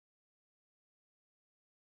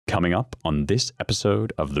Coming up on this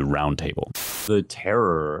episode of the Roundtable. The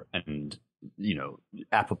terror and,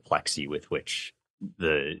 apoplexy with which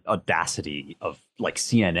the audacity of like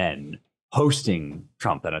CNN hosting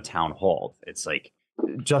Trump at a town hall. It's like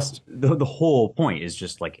just the whole point is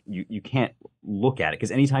just like you can't look at it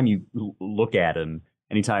because anytime you look at him,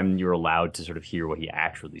 anytime you're allowed to sort of hear what he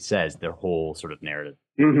actually says, their whole sort of narrative.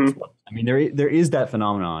 Mm-hmm. I mean, there is that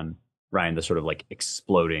phenomenon, Ryan, the sort of like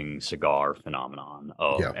exploding cigar phenomenon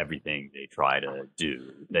of everything they try to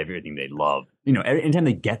do, everything they love. Anytime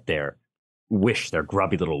they get their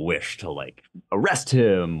grubby little wish to like arrest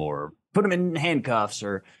him or put him in handcuffs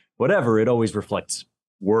or whatever, it always reflects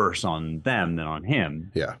worse on them than on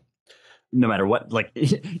him. Yeah. No matter what, like,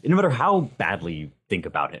 no matter how badly you think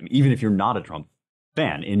about him, even if you're not a Trump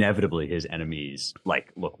fan, inevitably his enemies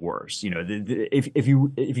like look worse. If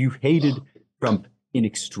you hated Trump in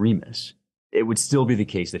extremis, it would still be the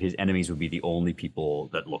case that his enemies would be the only people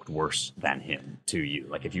that looked worse than him to you.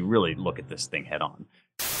 Like if you really look at this thing head on.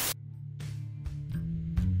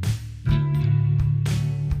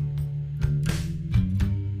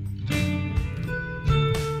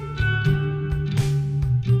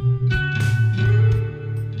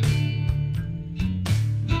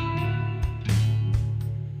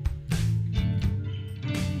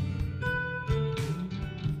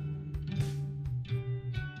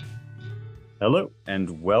 Hello,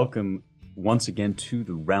 and welcome once again to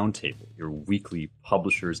the Roundtable, your weekly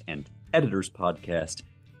publishers and editors podcast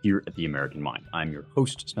here at The American Mind. I'm your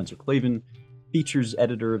host, Spencer Clavin, features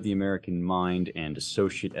editor of The American Mind and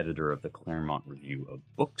associate editor of the Claremont Review of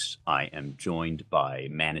Books. I am joined by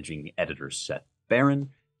managing editor Seth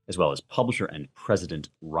Barron, as well as publisher and president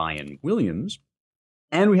Ryan Williams.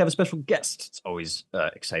 And we have a special guest. It's always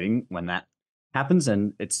exciting when that happens,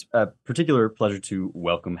 and it's a particular pleasure to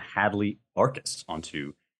welcome Hadley Arkes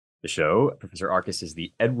onto the show. Professor Arkes is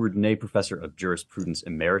the Edward Ney Professor of Jurisprudence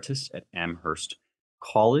Emeritus at Amherst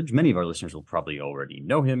College. Many of our listeners will probably already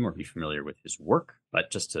know him or be familiar with his work, but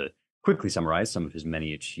just to quickly summarize some of his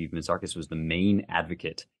many achievements, Arkes was the main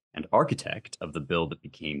advocate and architect of the bill that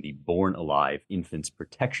became the Born Alive Infants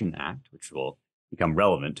Protection Act, which will become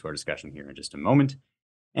relevant to our discussion here in just a moment.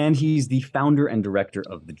 And he's the founder and director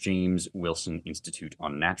of the James Wilson Institute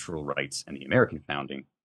on Natural Rights and the American Founding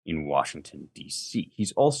in Washington, D.C.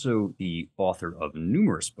 He's also the author of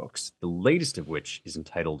numerous books, the latest of which is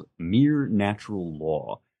entitled Mere Natural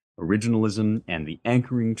Law, Originalism and the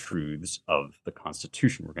Anchoring Truths of the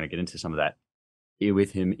Constitution. We're going to get into some of that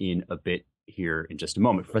with him in a bit here in just a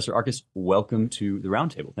moment. Professor Arkes, welcome to the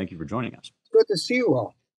Roundtable. Thank you for joining us. Good to see you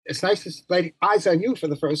all. It's nice to lay eyes on you for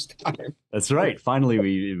the first time. That's right. Finally,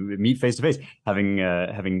 we meet face to face, having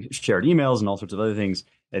shared emails and all sorts of other things.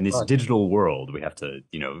 In this digital world, we have to,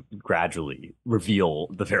 gradually reveal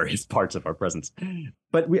the various parts of our presence.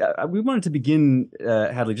 But we wanted to begin,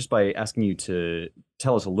 Hadley, just by asking you to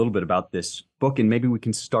tell us a little bit about this book, and maybe we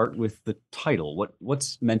can start with the title.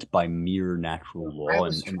 What's meant by mere natural law,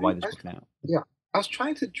 and why this book now? Yeah, I was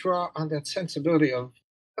trying to draw on that sensibility of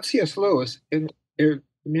C.S. Lewis in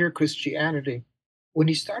Mere Christianity, when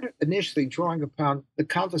he started initially drawing upon the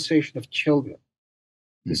conversation of children.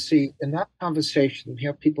 You see, in that conversation, we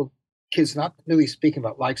have kids not really speaking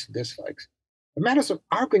about likes and dislikes, but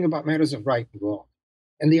arguing about matters of right and wrong.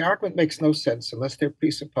 And the argument makes no sense unless they're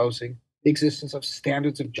presupposing the existence of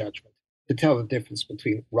standards of judgment to tell the difference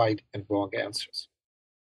between right and wrong answers.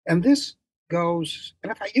 And this goes,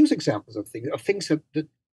 and if I use examples of things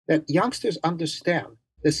that youngsters understand,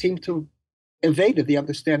 that seem to evaded the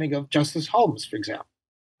understanding of Justice Holmes, for example.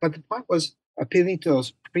 But the point was appealing to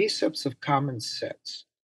those precepts of common sense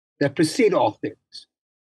that precede all theories,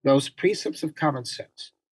 those precepts of common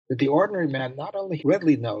sense that the ordinary man not only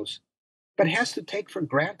readily knows, but has to take for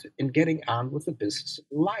granted in getting on with the business of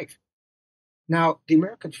life. Now, the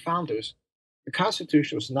American founders, the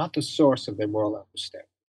Constitution was not the source of their moral understanding.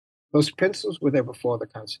 Those principles were there before the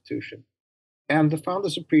Constitution, and the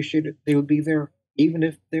founders appreciated they would be there even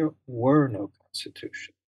if there were no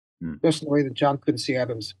Constitution. Just in the way that John Quincy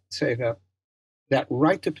Adams say that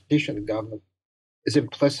right to petition the government is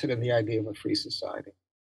implicit in the idea of a free society.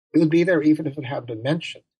 It would be there even if it had been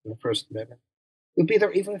mentioned in the First Amendment. It would be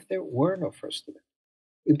there even if there were no First Amendment.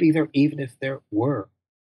 It would be there even if there were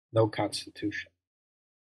no Constitution.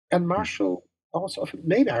 And Marshall also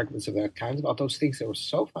made arguments of that kind about those things that were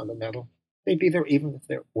so fundamental, they'd be there even if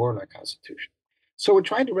there were no Constitution. So we're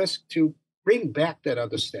trying to bring back that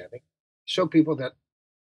understanding, show people that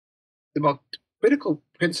the most critical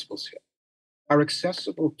principles here are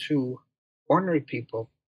accessible to ordinary people,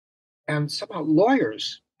 and somehow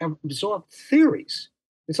lawyers have absorbed theories.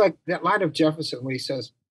 It's like that line of Jefferson where he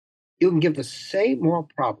says, You can give the same moral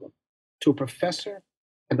problem to a professor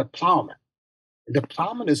and the plowman. The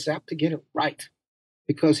plowman is apt to get it right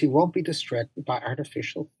because he won't be distracted by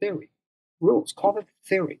artificial theory. Rules, call it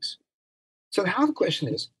theories. So now the question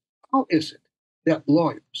is, how is it that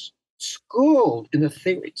lawyers, schooled in the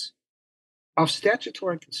theories of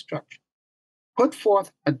statutory construction, put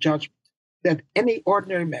forth a judgment that any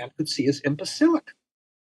ordinary man could see as imbecilic?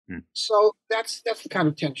 So that's the kind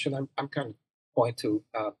of tension I'm kind of pointing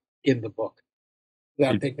to in the book.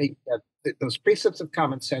 That they make that those precepts of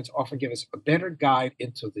common sense often give us a better guide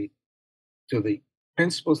into the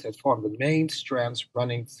principles that form the main strands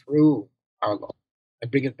running through our law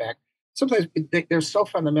and bring it back. Sometimes they're so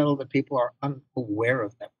fundamental that people are unaware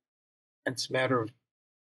of them. And it's a matter of,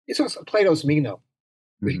 it's also Plato's Meno.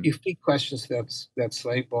 You feed questions to that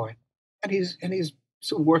slave boy, and he's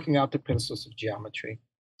sort of working out the principles of geometry.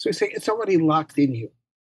 So we say it's already locked in you.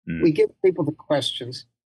 We give people the questions,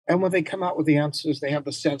 and when they come out with the answers, they have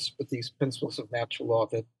the sense with these principles of natural law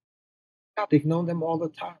that they've known them all the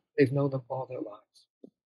time. They've known them all their lives.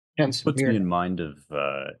 Hence, puts me in mind of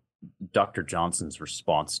Dr. Johnson's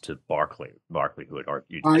response to Berkeley, who had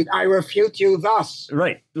argued, I refute you thus.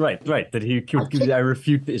 Right. That I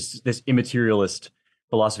refute this immaterialist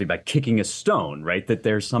philosophy by kicking a stone, right? That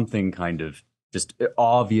there's something kind of just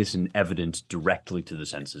obvious and evident directly to the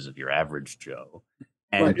senses of your average Joe.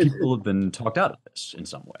 And people have been talked out of this in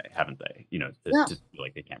some way, haven't they? To feel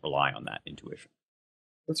like they can't rely on that intuition.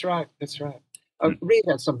 That's right. Reed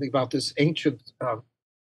had something about this ancient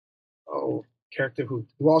character who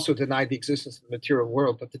also denied the existence of the material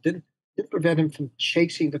world, but that didn't prevent him from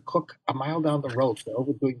chasing the cook a mile down the road for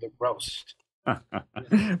overdoing the roast.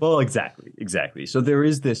 Well, exactly. So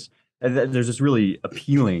there's this really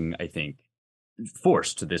appealing, I think,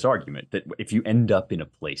 force to this argument that if you end up in a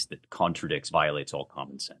place that violates all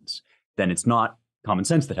common sense, then it's not common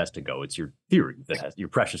sense that has to go. It's your theory your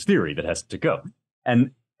precious theory that has to go.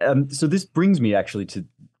 And so this brings me actually to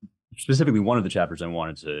specifically one of the chapters I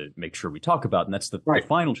wanted to make sure we talk about, and that's the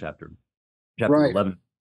final chapter 11,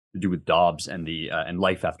 to do with Dobbs and and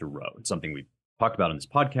life after Roe. It's something we've talked about on this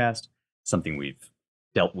podcast, something we've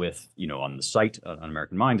dealt with, on the site on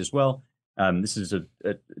American Mind as well. This is a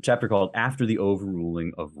chapter called "After the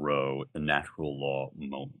Overruling of Roe: The Natural Law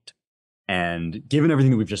Moment." And given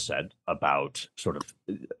everything that we've just said about sort of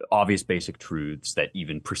obvious basic truths that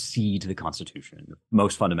even precede the Constitution,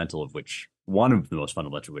 one of the most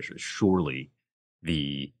fundamental of which is surely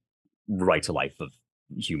the right to life of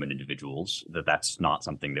human individuals, that's not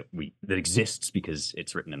something that exists because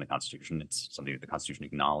it's written in the Constitution. It's something that the Constitution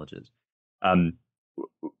acknowledges.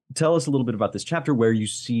 Tell us a little bit about this chapter, where you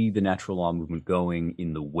see the natural law movement going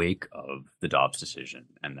in the wake of the Dobbs decision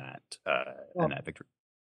and that victory.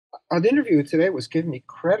 Our interview today was giving me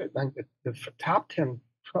credit. The top 10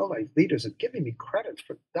 pro-life leaders are giving me credit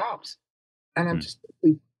for Dobbs. And I'm just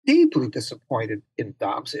deeply disappointed in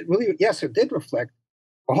Dobbs. It really, yes, it did reflect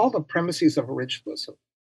all the premises of originalism,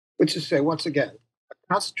 which is to say, once again,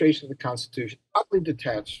 a concentration of the Constitution utterly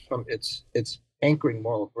detached from its anchoring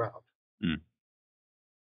moral ground.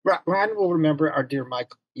 Ryan will remember our dear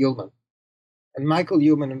Michael Ullman. And Michael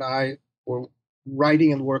Ullman and I were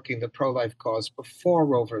writing and working the pro-life cause before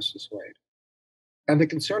Roe versus Wade. And the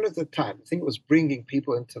concern at the time, I think it was bringing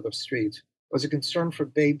people into the streets, was a concern for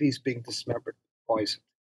babies being dismembered, poisoned.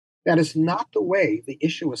 That is not the way the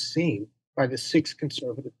issue was seen by the 6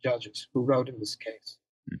 conservative judges who wrote in this case.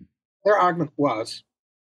 Their argument was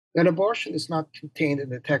that abortion is not contained in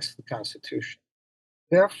the text of the Constitution.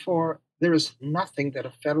 Therefore, there is nothing that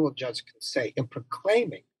a federal judge can say in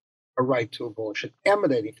proclaiming a right to abortion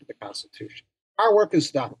emanating from the Constitution. Our work is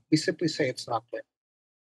done. We simply say it's not there.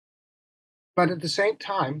 But at the same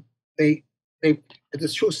time, the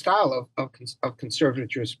true style of conservative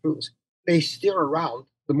jurisprudence, they steer around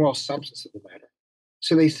the moral substance of the matter.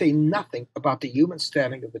 So they say nothing about the human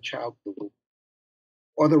standing of the child in the womb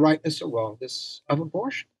or the rightness or wrongness of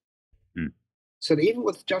abortion. So that even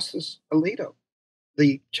with Justice Alito,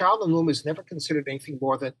 the child in the womb is never considered anything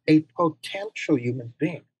more than a potential human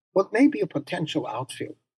being. Well, it may be a potential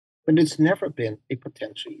outfielder, but it's never been a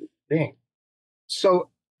potential human being. So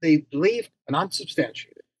they leave an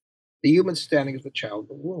unsubstantiated, the human standing of the child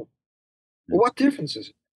in the womb. Well, what difference is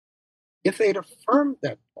it? If they had affirmed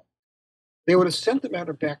that point, they would have sent the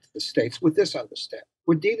matter back to the states with this understanding.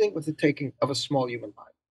 We're dealing with the taking of a small human life.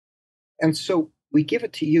 And so we give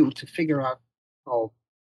it to you to figure out how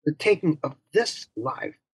the taking of this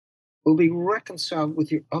life will be reconciled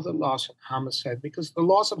with your other laws of homicide, because the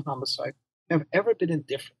laws of homicide have ever been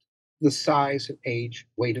indifferent to the size and age,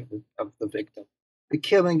 weight of the victim. The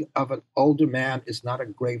killing of an older man is not a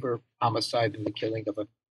graver homicide than the killing of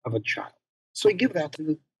a of a child. So we give that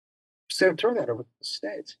to turn that over to the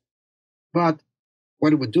states. But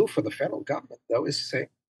what it would do for the federal government, though, is to say,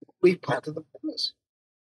 we planted the premise.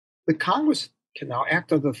 The Congress can now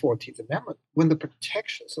act under the 14th Amendment when the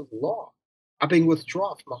protections of law are being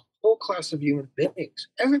withdrawn from a whole class of human beings,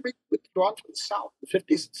 as they withdrawn from the South in the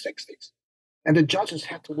 50s and 60s. And the judges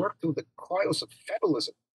had to work through the coils of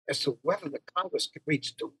federalism as to whether the Congress could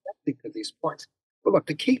reach directly to these points. But look,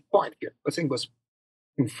 the key point here, I think, was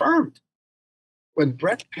confirmed when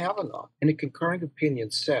Brett Kavanaugh, in a concurring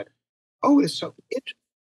opinion, said, "Oh, it's so interesting."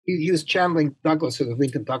 He was channeling Douglas in the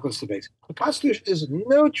Lincoln-Douglas debates. The Constitution is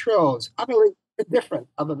neutral, it's utterly indifferent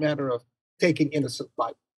on the matter of taking innocent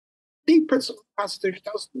life. The principle of the Constitution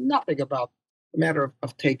tells nothing about the matter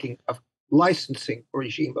of licensing a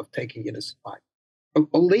regime of taking innocent life.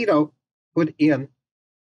 Alito put in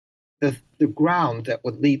the ground that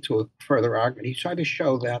would lead to a further argument. He tried to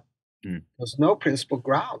show that there's no principal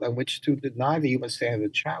ground on which to deny the human standing of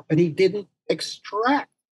the child, but he didn't extract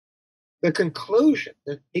the conclusion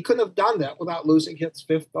that he couldn't have done that without losing his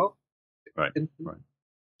fifth vote. Right.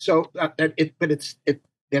 So,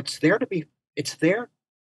 it's there to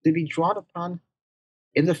be drawn upon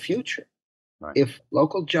in the future. Right. If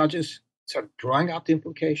local judges start drawing out the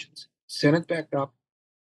implications, send it back up.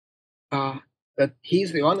 That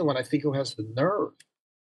he's the only one, I think, who has the nerve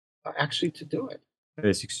actually to do it.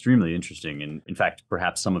 It's extremely interesting. And in fact,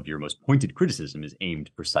 perhaps some of your most pointed criticism is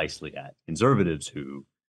aimed precisely at conservatives who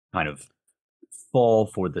kind of fall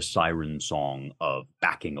for the siren song of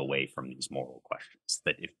backing away from these moral questions,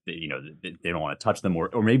 that if they don't want to touch them,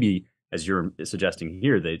 or maybe, as you're suggesting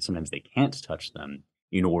here, sometimes they can't touch them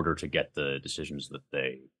in order to get the decisions that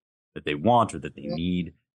they want or that they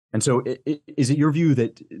need. And so is it your view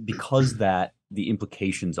that because that the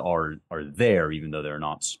implications are there, even though they're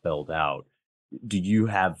not spelled out,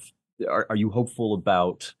 are you hopeful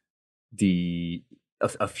about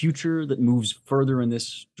a future that moves further in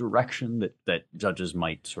this direction, that judges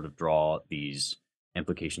might sort of draw these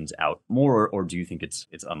implications out more, or do you think it's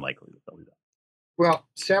unlikely that they'll do that? Well,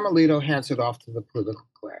 Sam Alito hands it off to the political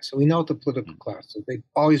class. So we know the political class. So they've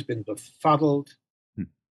always been befuddled,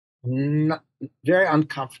 very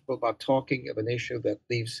uncomfortable about talking of an issue that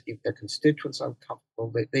leaves their constituents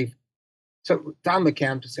uncomfortable. So Don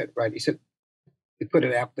McCann said, right, he said, he put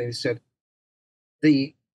it aptly, he said,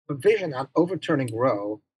 the provision on overturning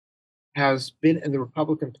Roe has been in the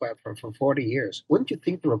Republican platform for 40 years. Wouldn't you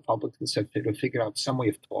think the Republicans have figured out some way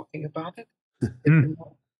of talking about it?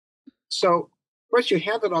 So, of course, you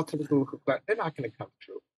hand it off to the political class. They're not going to come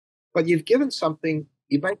through. But you've given something,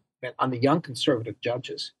 you might on the young conservative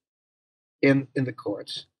judges in the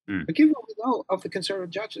courts. But given what we know of the conservative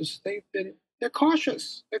judges, they're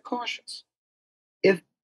cautious. They're cautious. If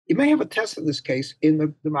you may have a test of this case in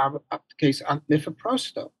the case on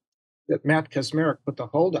mifeprostone, that Matt Kaczmarek put the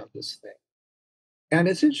hold on this thing. And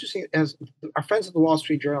it's interesting, as our friends at the Wall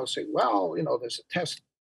Street Journal say, well, there's a test.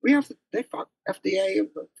 FDA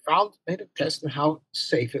made a test on how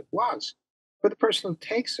safe it was for the person who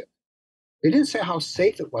takes it. They didn't say how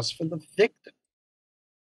safe it was for the victim.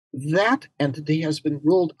 That entity has been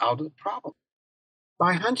ruled out of the problem.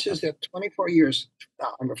 My hunch is that 24 years from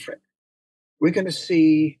now, I'm afraid, we're going to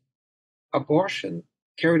see abortion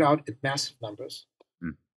carried out in massive numbers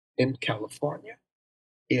in California,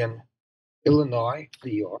 in Illinois,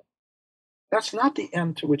 New York. That's not the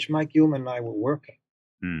end to which Mike Human and I were working.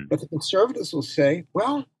 But the conservatives will say,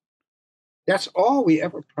 well, that's all we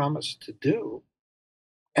ever promised to do.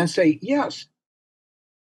 And say, yes,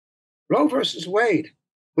 Roe versus Wade,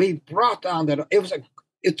 we brought down that. It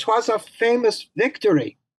was a famous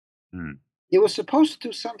victory. It was supposed to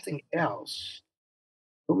do something else,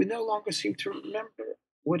 but we no longer seem to remember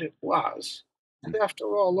what it was. And after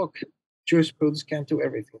all, look, jurisprudence can't do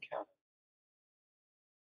everything, can it?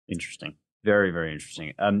 Interesting. Very, very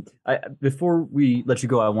interesting. Before we let you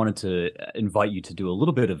go, I wanted to invite you to do a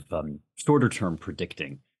little bit of shorter term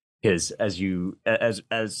predicting, because as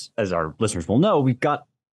our listeners will know, we've got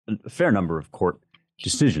a fair number of court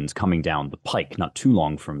decisions coming down the pike not too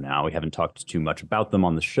long from now. We haven't talked too much about them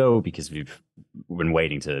on the show because we've been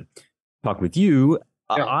waiting to talk with you.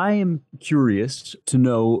 Yeah. I am curious to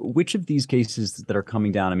know which of these cases that are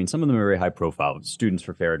coming down. I mean, some of them are very high profile. Students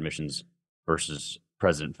for Fair Admissions versus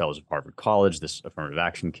President Fellows of Harvard College, this affirmative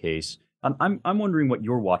action case. I'm wondering what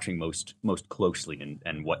you're watching most closely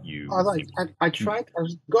and what you. I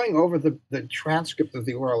was going over the transcript of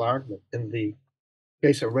the oral argument in the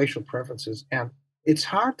case of racial preferences, and it's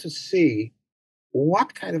hard to see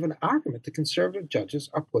what kind of an argument the conservative judges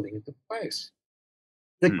are putting into place.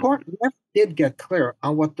 The court never did get clear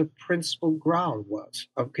on what the principal ground was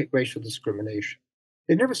of racial discrimination.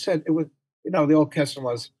 They never said it was, the old question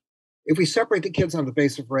was, if we separate the kids on the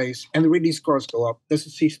basis of race and the reading scores go up, does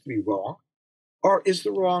it cease to be wrong? Or is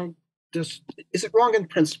it wrong in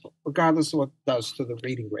principle, regardless of what it does to the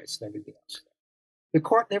reading rates and everything else? The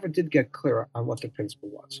court never did get clear on what the principle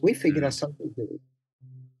was. We figured it has something to do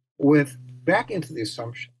with back into the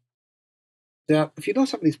assumption that if you know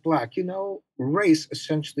somebody's black, race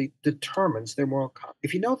essentially determines their moral conduct.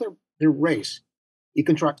 If you know their race, you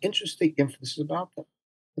can draw interesting inferences about them.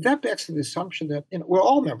 But that backs to the assumption that we're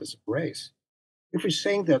all members of race. If we're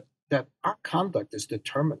saying that our conduct is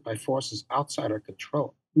determined by forces outside our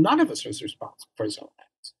control, none of us is responsible for his own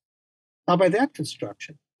acts. Now, by that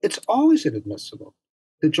construction, it's always inadmissible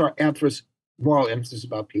to draw adverse moral inferences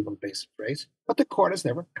about people on the basis of race, but the court has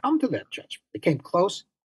never come to that judgment. It came close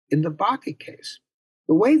in the Bakke case.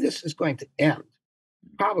 The way this is going to end,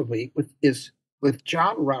 probably, is with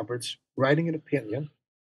John Roberts writing an opinion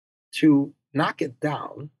to knock it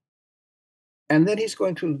down, and then he's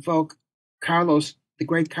going to invoke the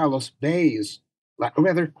great Carlos Bay's, or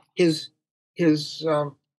rather his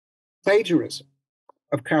plagiarism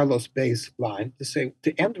of Carlos Bay's line to say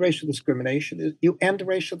to end racial discrimination is you end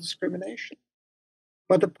racial discrimination.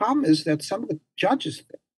 But the problem is that some of the judges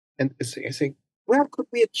say, well, could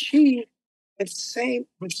we achieve the same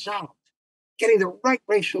result, getting the right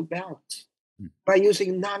racial balance by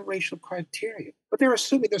using non-racial criteria? But they're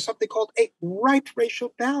assuming there's something called a right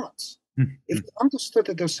racial balance. If they understood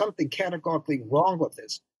that there's something categorically wrong with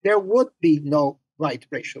this, there would be no right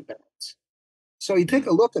racial balance. So you take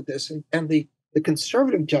a look at this, and the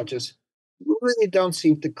conservative judges really don't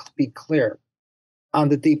seem to be clear on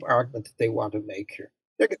the deep argument that they want to make here.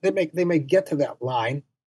 They may get to that line,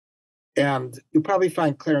 and you'll probably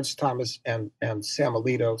find Clarence Thomas and Sam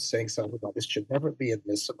Alito saying something about this should never be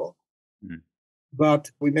admissible.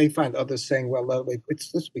 But we may find others saying, well,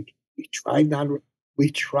 it's this. We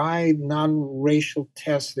tried non-racial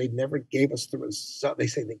tests. They never gave us the result. They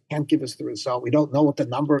say they can't give us the result. We don't know what the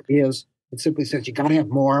number is. It simply says you got to have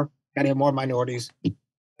more minorities.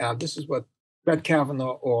 This is what Brett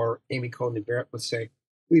Kavanaugh or Amy Coney Barrett would say.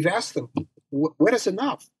 We've asked them, what is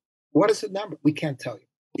enough? What is the number? We can't tell you.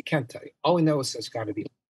 We can't tell you. All we know is there's got to be.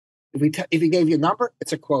 If he gave you a number,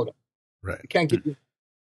 it's a quota. Right. We can't give you.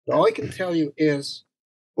 All I can tell you is,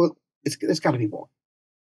 well, there's got to be more.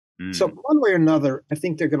 So one way or another, I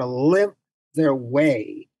think they're going to limp their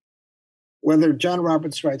way, whether John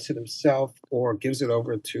Roberts writes it himself or gives it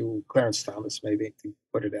over to Clarence Thomas, maybe, to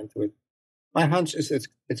put it into it. My hunch is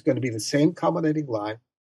it's going to be the same culminating line.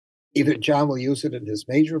 Either John will use it in his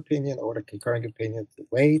major opinion or the concurring opinion to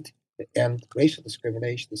wait to end racial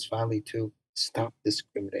discrimination is finally to stop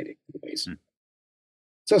discriminating on the basis.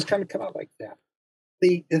 So it's kind of come out like that.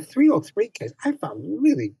 The 303 case I found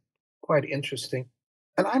really quite interesting.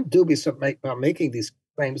 And I'm dubious about making these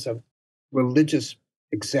claims of religious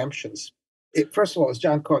exemptions. First of all, as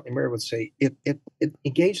John Courtney Murray would say, it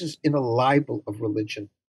engages in a libel of religion.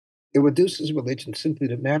 It reduces religion simply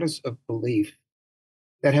to matters of belief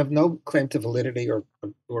that have no claim to validity or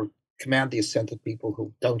command the assent of people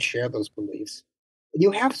who don't share those beliefs. And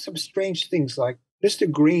you have some strange things like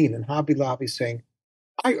Mr. Green and Hobby Lobby saying,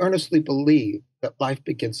 I earnestly believe that life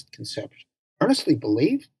begins at conception. Earnestly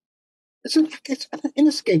believe? It's an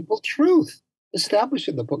inescapable truth established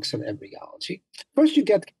in the books of embryology. First, you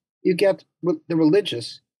get the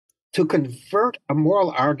religious to convert a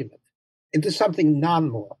moral argument into something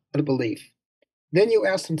non-moral, a belief. Then you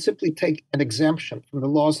ask them simply take an exemption from the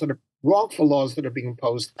laws that are wrongful laws that are being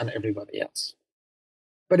imposed on everybody else.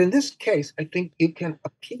 But in this case, I think you can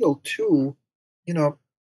appeal to,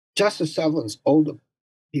 Justice Sutherland's old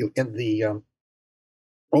appeal in the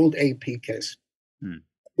old AP case.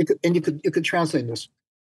 You could translate this.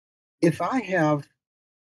 If I have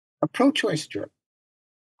a pro-choice juror,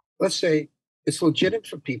 let's say it's legitimate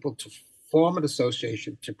for people to form an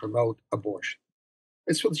association to promote abortion.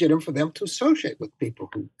 It's legitimate for them to associate with people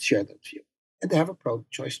who share that view and to have a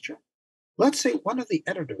pro-choice juror. Let's say one of the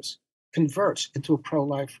editors converts into a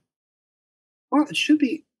pro-life. Well, it should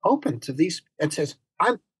be open to these and says,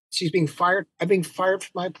 she's being fired. I'm being fired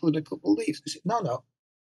for my political beliefs. No.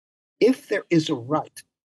 If there is a right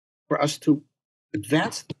for us to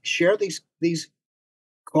share these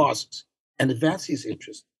causes and advance these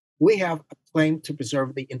interests, we have a claim to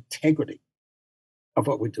preserve the integrity of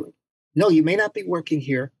what we're doing. No, you may not be working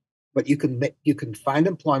here, but you can find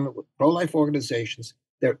employment with pro-life organizations.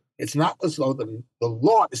 It's not as though the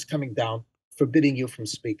law is coming down forbidding you from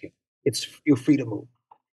speaking. You're free to move.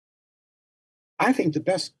 I think the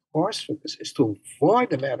best course for this is to avoid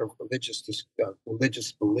the matter of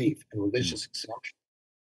religious belief and religious exemption,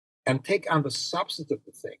 and take on the substance of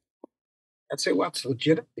the thing and say, well, it's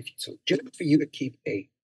legitimate. If it's legitimate for you to keep a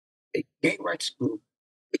gay rights group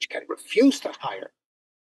which can refuse to hire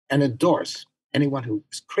and endorse anyone who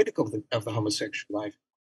is critical of the homosexual life,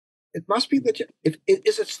 it must be legit.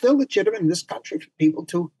 Is it still legitimate in this country for people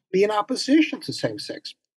to be in opposition to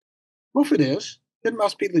same-sex? Well, if it is, it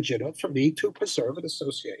must be legitimate for me to preserve an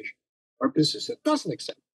association or business that doesn't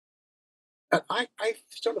accept it. And I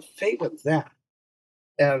sort of favor that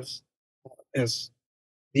as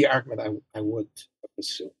the argument I would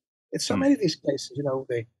pursue. In so many of these cases,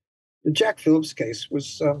 the Jack Phillips case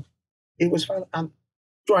was it was found on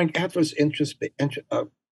drawing adverse influences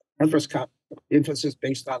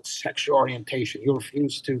based on sexual orientation. You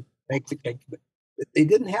refused to make the case. They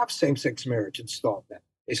didn't have same-sex marriage installed then.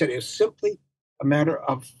 They said it was simply a matter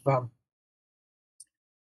of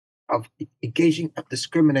engaging in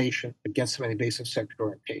discrimination against somebody based on sexual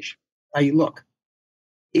orientation. Now you look,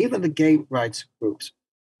 even the gay rights groups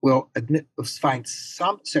will find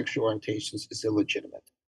some sexual orientations as illegitimate.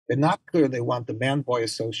 They're not clear they want the man-boy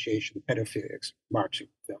association pedophilics marching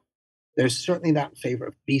with them. They're certainly not in favor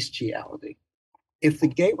of bestiality. If the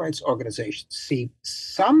gay rights organizations see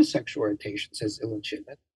some sexual orientations as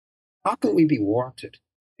illegitimate, how can we be warranted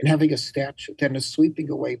in having a statute that is sweeping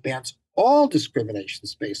away bans all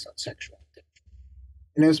discriminations based on sexual orientation?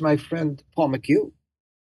 And as my friend Paul McHugh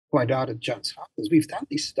pointed out at Johns Hopkins, we've done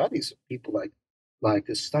these studies of people like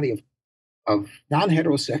the study of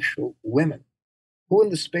non-heterosexual women who in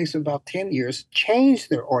the space of about 10 years changed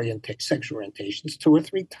their sexual orientations 2 or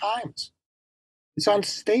 3 times. It's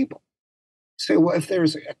unstable. So, well, if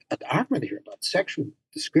there's an argument here about sexual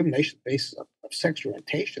discrimination based on sexual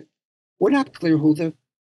orientation, we're not clear who the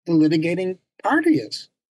litigating party is.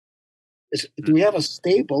 Do we have a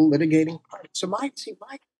stable litigating party? So my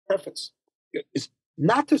preference is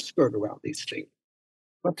not to skirt around these things,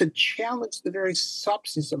 but to challenge the very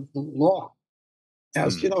substance of the law.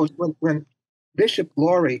 As you know, when Bishop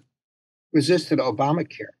Laurie resisted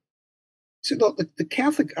Obamacare, so the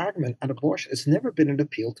Catholic argument on abortion has never been an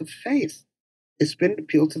appeal to faith. It's been an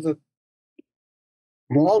appeal to the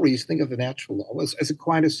moral reasoning of the natural law. As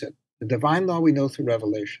Aquinas said, the divine law we know through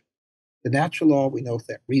revelation. The natural law we know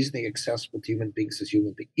that reasoning accessible to human beings as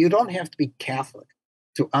human beings. You don't have to be Catholic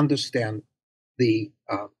to understand the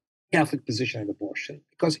Catholic position on abortion,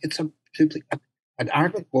 because it's simply an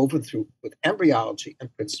argument woven through with embryology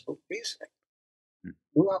and principled reasoning.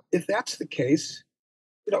 Well, if that's the case,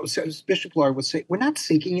 as Bishop Laurie would say, we're not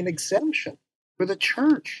seeking an exemption for the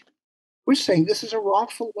church. We're saying this is a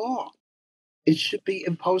wrongful law. It should be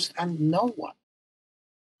imposed on no one.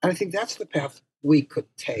 And I think that's the path we could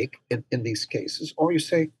take in these cases. Or you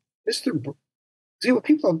say, see what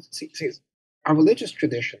people don't see is our religious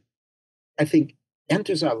tradition, I think,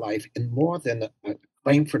 enters our life in more than a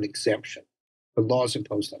claim for an exemption for laws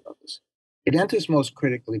imposed on others. It enters most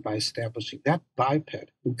critically by establishing that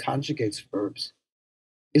biped who conjugates verbs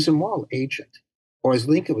is a moral agent. Or as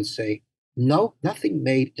Lincoln would say, no, nothing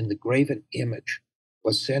made in the graven image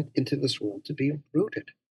was sent into this world to be uprooted.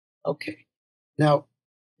 Okay. Now,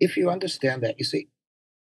 if you understand that, you see,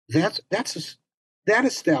 that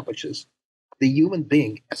establishes the human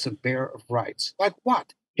being as a bearer of rights. Like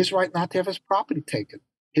what? His right not to have his property taken.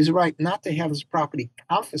 His right not to have his property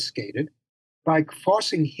confiscated by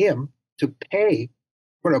forcing him to pay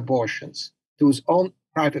for abortions to his own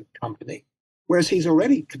private company, whereas he's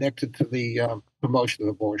already connected to the promotion of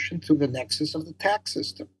abortion through the nexus of the tax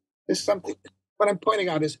system. There's something. What I'm pointing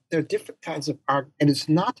out is there are different kinds of argument, and it's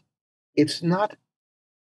not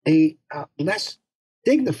a less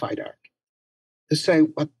dignified argument to say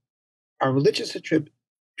what our religious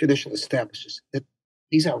tradition establishes, that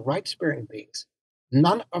these are rights-bearing beings.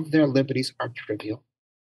 None of their liberties are trivial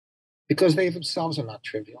because they themselves are not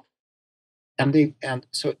trivial. And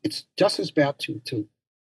so it's just as bad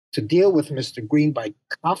to deal with Mr. Green by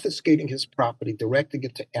confiscating his property, directing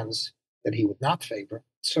it to ends that he would not favor.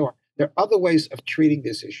 So there are other ways of treating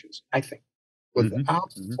these issues, I think,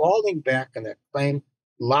 without falling back on that claim,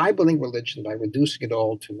 libeling religion by reducing it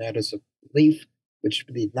all to matters of belief, which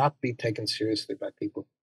need not be taken seriously by people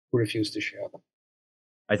who refuse to share them.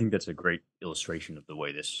 I think that's a great illustration of the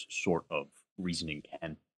way this sort of reasoning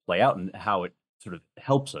can play out and how it sort of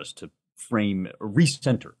helps us to frame or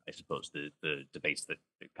recenter, I suppose, the debates that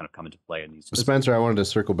kind of come into play in these. Spencer, I wanted to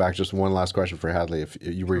circle back. Just one last question for Hadley. If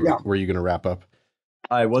you were you going to wrap up?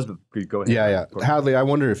 I was, but go ahead. Yeah. Hadley, I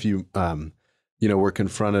wonder if you, were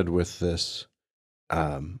confronted with this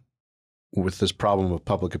problem of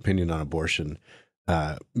public opinion on abortion,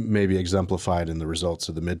 maybe exemplified in the results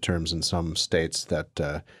of the midterms in some states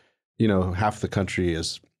that, half the country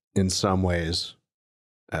is in some ways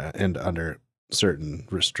and under certain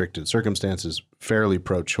restricted circumstances, fairly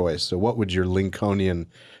pro-choice. So what would your Lincolnian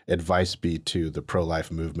advice be to the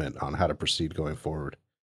pro-life movement on how to proceed going forward?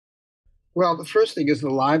 Well, the first thing is the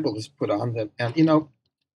libel is put on them. And,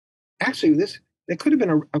 actually, there could have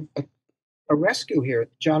been a rescue here.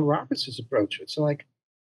 John Roberts' approach. It's like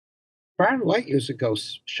Byron White years ago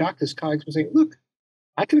shocked his colleagues by saying, look,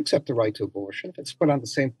 I can accept the right to abortion if it's put on the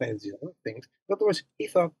same plane as the other things. In other words, he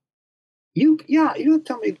thought, you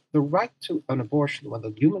tell me the right to an abortion when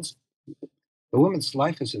the woman's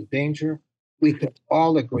life is in danger. We could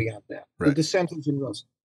all agree on that. Right. The dissenters in Rose,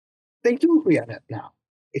 they do agree on that now.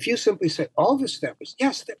 If you simply say all the steps,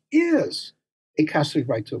 yes, there is a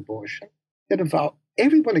constitutional right to abortion that involves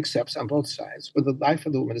everyone accepts on both sides when the life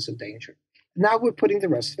of the woman is in danger. Now we're putting the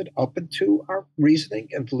rest of it open to our reasoning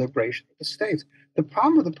and deliberation of the states. The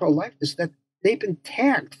problem with the pro-life is that they've been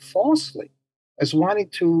tagged falsely as wanting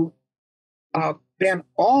to ban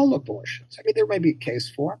all abortions. I mean, there may be a case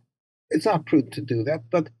for it. It's not prudent to do that,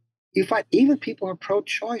 but you find even people who are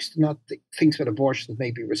pro-choice do not think that abortions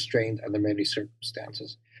may be restrained under many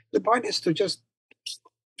circumstances. The point is to just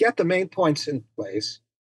get the main points in place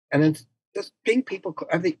and then just ping people.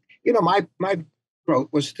 I think, my approach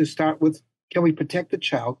was to start with, can we protect the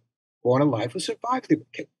child born alive who survived?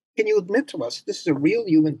 Can you admit to us this is a real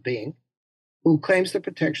human being who claims the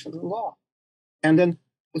protection of the law? And then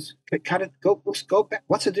let's go back.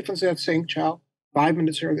 What's the difference in that same child? 5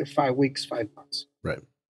 minutes earlier, 5 weeks, 5 months. Right.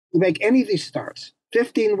 You make any of these starts,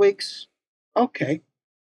 15 weeks, okay.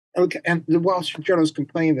 And the Wall Street Journal is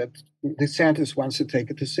complaining that DeSantis wants to take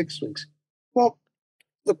it to 6 weeks. Well,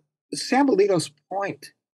 Sam Alito's point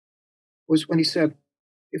was when he said,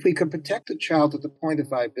 if we could protect the child at the point of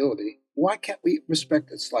viability, why can't we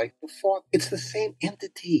respect its life before? It's the same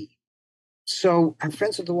entity. So our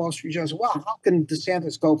friends at the Wall Street Journal said, well, how can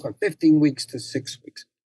DeSantis go from 15 weeks to 6 weeks?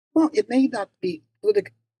 Well, it may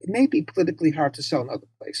be politically hard to sell in other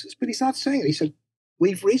places, but he's not saying it. He said,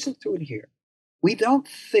 we've reasoned through it here. We don't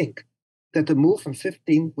think that the move from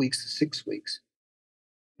 15 weeks to 6 weeks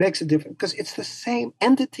makes a difference because it's the same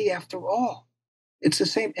entity after all. It's the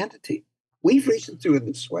same entity. We've reasoned through it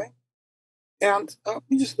this way, and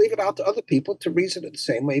we just leave it out to other people to reason it the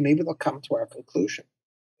same way. Maybe they'll come to our conclusion.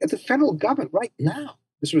 At the federal government right now,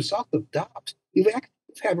 as a result of Dobbs, we've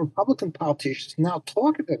had Republican politicians now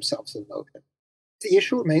talking to themselves in notion. The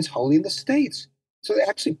issue remains wholly in the states. So they're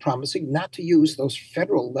actually promising not to use those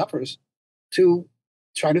federal levers to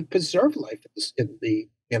try to preserve life in the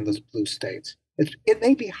blue states. It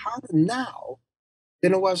may be harder now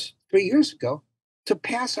than it was 3 years ago to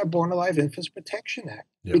pass our Born Alive Infants Protection Act.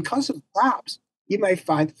 Yeah. Because of Dobbs, you may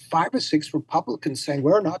find 5 or 6 Republicans saying,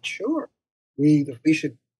 we're not sure. We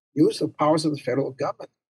should use the powers of the federal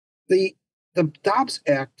government. The Dobbs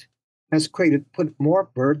Act has put more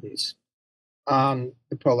burdens on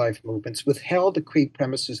the pro-life movements, withheld the creed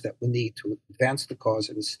premises that we need to advance the cause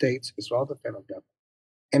of the states as well as the federal government.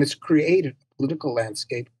 And it's created a political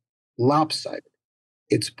landscape lopsided.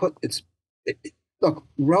 Look,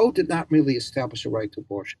 Roe did not really establish a right to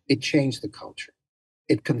abortion. It changed the culture.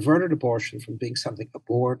 It converted abortion from being something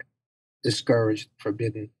abhorred, discouraged,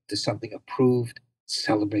 forbidden, to something approved,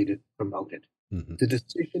 celebrated, promoted. Mm-hmm. The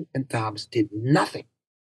decision in Dobbs did nothing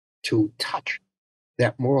to touch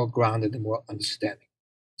that moral ground and the moral understanding.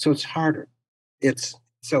 So it's harder.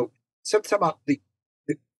 Somehow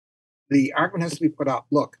the argument has to be put out.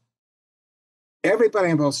 Look,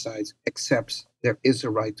 everybody on both sides accepts there is a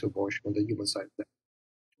right to abortion when the women's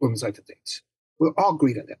side of things. We're all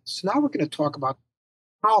agreed on that. So now we're going to talk about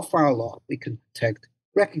how far along we can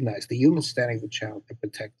recognize the human standing of the child and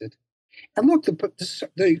protect it. And look,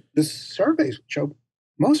 the surveys show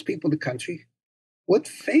most people in the country would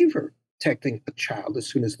favor protecting a child as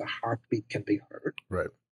soon as the heartbeat can be heard. Right.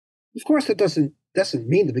 Of course, it doesn't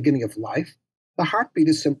mean the beginning of life. The heartbeat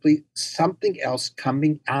is simply something else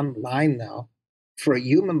coming online now for a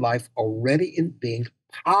human life already in being,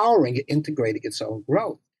 powering it, integrating its own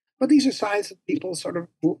growth. But these are signs that people sort of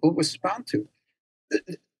will respond to.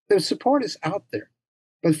 The support is out there.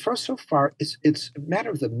 But so far, it's a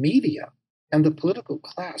matter of the media and the political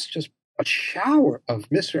class, just a shower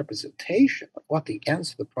of misrepresentation of what the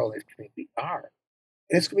ends of the pro-life community are.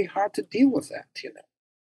 And it's going to be hard to deal with that,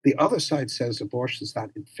 The other side says abortion is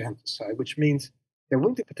not infanticide, which means they're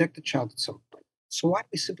willing to protect the child at some point. So why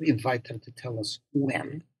don't we simply invite them to tell us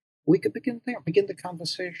when? We could begin the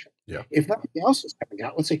conversation. Yeah. If nothing else is coming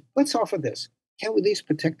out, let's offer this. Can we at least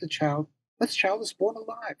protect the child? Let's child is born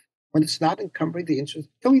alive. When it's not encumbering the interest,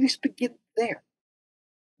 can we at least begin there?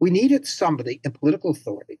 We needed somebody in political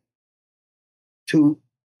authority to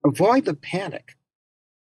avoid the panic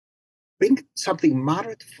bring something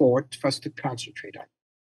moderate forward for us to concentrate on.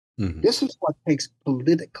 Mhm. This is what takes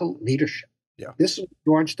political leadership. Yeah. This is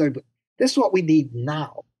George W. This is what we need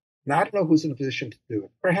now. Now, I don't know who's in a position to do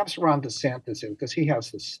it. Perhaps Ron DeSantis in, because he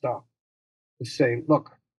has the stuff to say,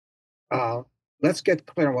 look, let's get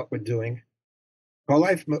clear on what we're doing.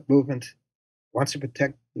 Pro-life movement wants to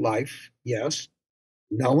protect life, yes.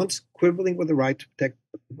 No one's quibbling with the right to protect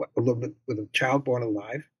with a child born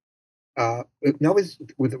alive. No one's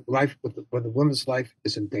with a life when the woman's life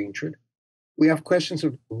is endangered. We have questions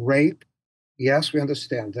of rape. Yes, we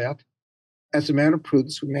understand that. As a matter of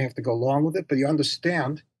prudence, we may have to go along with it, but you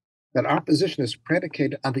understand that our position is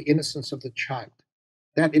predicated on the innocence of the child.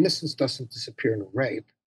 That innocence doesn't disappear in a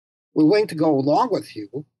rape. We're willing to go along with you.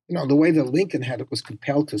 You know, the way that Lincoln had it was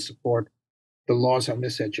compelled to support the laws on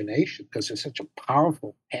miscegenation because there's such a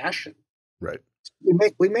powerful passion. Right.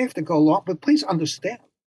 We may have to go along, but please understand,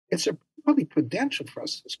 it's probably prudential for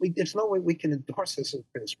us. There's no way we can endorse this as a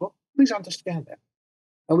principle. Please understand that.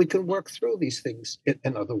 And we can work through these things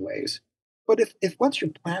in other ways. But if once you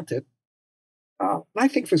plant it, I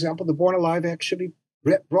think, for example, the Born Alive Act should be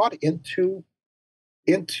brought into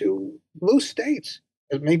blue states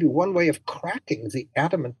as maybe one way of cracking the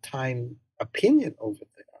adamantine opinion over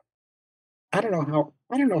there. I don't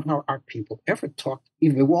know how our people ever talked,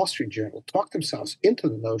 even the Wall Street Journal, talked themselves into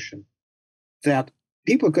the notion that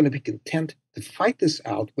people are going to be content to fight this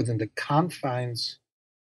out within the confines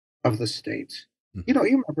of the states. Mhm. You know,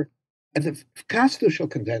 you remember at the Constitutional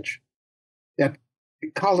Convention, that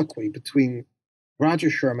colloquy between Roger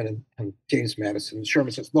Sherman and James Madison.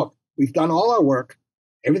 Sherman says, look, we've done all our work,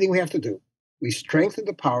 everything we have to do. We strengthened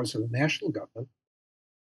the powers of the national government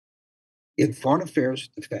in foreign affairs,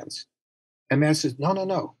 defense. And Madison says,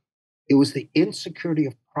 no. It was the insecurity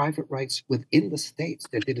of private rights within the states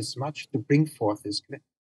that did as much to bring forth this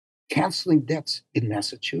canceling debts in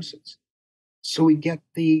Massachusetts. So we get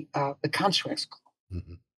the Contracts Clause.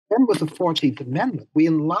 Mhm. Then with the 14th Amendment, we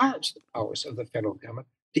enlarged the powers of the federal government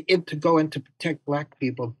to go in to protect Black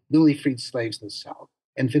people, newly freed slaves in the South,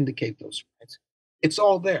 and vindicate those rights. It's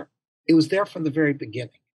all there. It was there from the very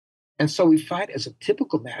beginning. And so we find as a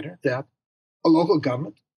typical matter that a local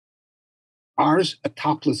government bars a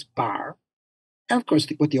topless bar. And of course,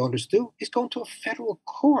 what the owners do is go into a federal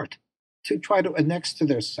court to try to annex to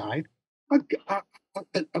their side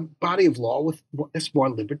a body of law that's more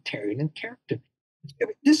libertarian in character.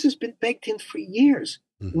 This has been baked in for years.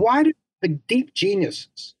 Mhm. Why do the deep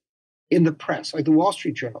geniuses in the press, like the Wall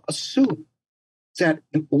Street Journal, assume that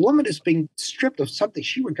a woman is being stripped of something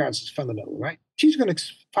she regards as fundamental right? She's going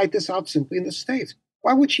to fight this out simply in the states.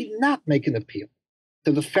 Why would she not make an appeal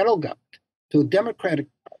to the federal government, to a Democratic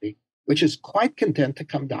Party, which is quite content to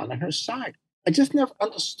come down on her side? I just never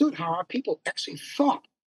understood how our people actually thought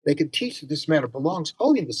they could teach that this matter belongs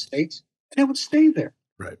wholly in the states, and it would stay there.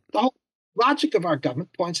 Right. The whole logic of our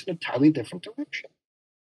government points in an entirely different direction.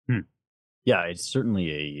 Yeah, it's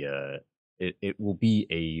certainly it will be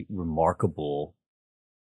a remarkable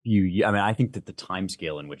few. I mean, I think that the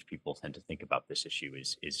timescale in which people tend to think about this issue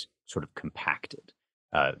is sort of compacted.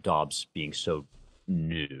 Dobbs being so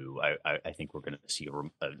new, I think we're going to see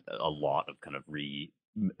a lot of kind of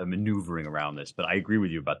maneuvering around this. But I agree with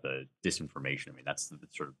you about the disinformation. I mean, that's the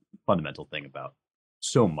sort of fundamental thing about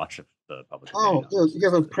so much of the public opinion. You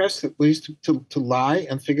have a press that leads to lie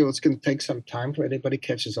and figure it's going to take some time for anybody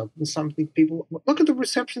catches up. And some people look at the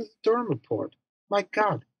reception of the Durham Report. My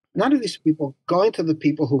God, none of these people going to the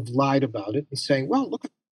people who've lied about it and saying, "Well, look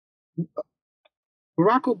at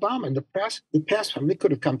Barack Obama and the past family could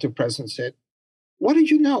have come to the president and said, what did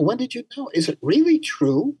you know? When did you know? Is it really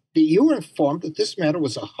true that you were informed that this matter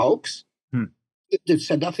was a hoax? It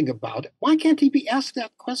said nothing about it. Why can't he be asked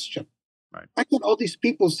that question? Right. Why can't all these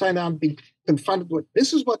people sign on and be confronted with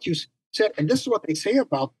this is what you said, and this is what they say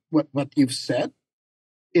about what you've said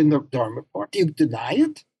in the Durham Report? Do you deny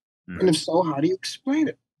it? And if so, how do you explain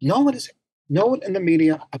it? No one in the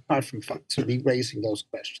media, apart from Fox, will be raising those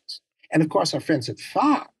questions. And of course, our friends at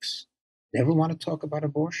Fox never want to talk about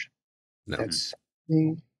abortion. No. That's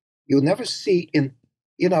something you'll never see in,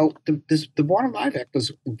 the Born Alive Act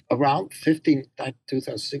was around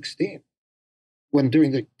 2016, when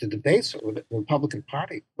during the debates with the Republican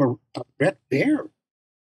Party, Brett Baer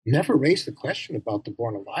never raised the question about the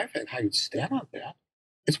Born Alive Act, how you'd stand on that.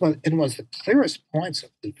 It was the clearest points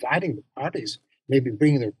of dividing the parties, maybe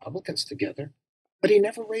bringing the Republicans together, but he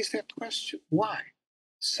never raised that question. Why?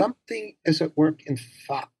 Something is at work in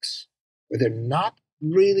Fox where they're not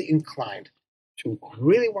really inclined to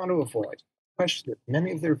really want to avoid a question that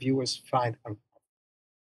many of their viewers find uncomfortable.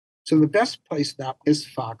 So the best place now is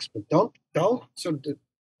Fox, but don't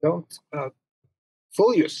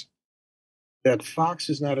fool yourself that Fox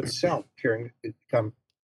is not itself appearing to become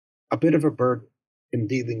a bit of a burden in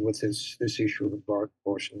dealing with this issue of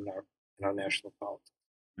abortion in our national politics.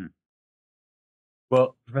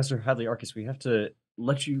 Well, Professor Hadley Arkes, we have to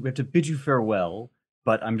bid you farewell.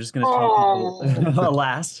 But I'm just going to tell people,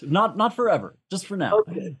 alas, not forever, just for now.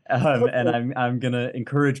 Okay. And I'm going to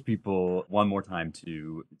encourage people one more time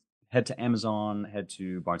to head to Amazon, head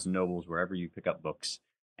to Barnes & Nobles, wherever you pick up books,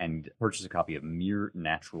 and purchase a copy of Mere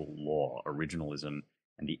Natural Law, Originalism,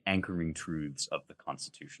 and the Anchoring Truths of the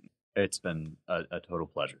Constitution. It's been a total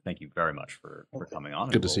pleasure. Thank you very much for coming on.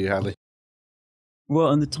 Good to see you, Hadley.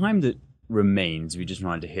 Well, in the time that remains, we just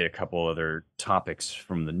wanted to hit a couple other topics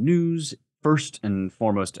from the news. First and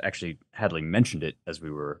foremost, actually, Hadley mentioned it as we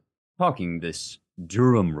were talking, this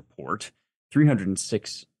Durham Report,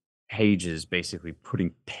 306 pages basically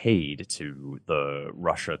putting paid to the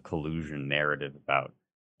Russia collusion narrative about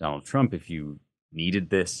Donald Trump. If you needed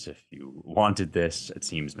this, if you wanted this, it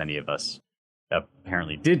seems many of us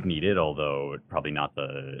apparently did need it, although probably not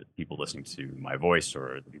the people listening to my voice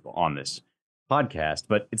or the people on this podcast,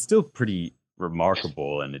 but it's still pretty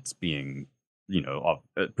remarkable, and it's being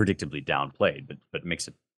predictably downplayed, but makes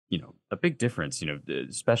it, a big difference. The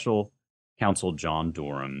special counsel John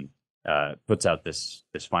Durham puts out this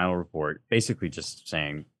final report, basically just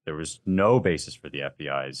saying there was no basis for the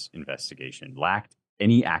FBI's investigation, lacked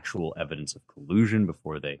any actual evidence of collusion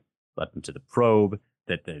before they leapt into the probe,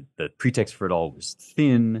 that the pretext for it all was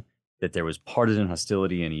thin, that there was partisan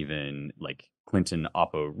hostility and even like Clinton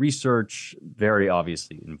Oppo research very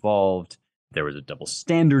obviously involved. There was a double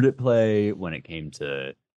standard at play when it came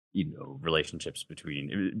to, relationships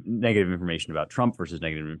between negative information about Trump versus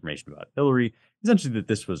negative information about Hillary. Essentially, that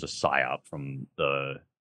this was a psyop from the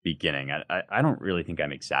beginning. I don't really think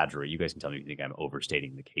I'm exaggerating. You guys can tell me if you think I'm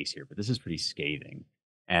overstating the case here, but this is pretty scathing.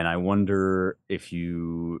 And I wonder if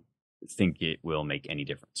you think it will make any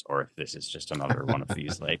difference, or if this is just another one of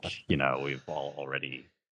these, we've all already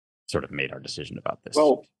sort of made our decision about this.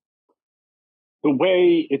 Well, the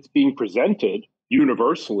way it's being presented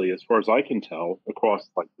universally, as far as I can tell, across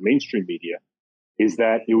the mainstream media, is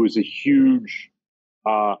that it was a huge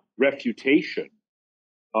refutation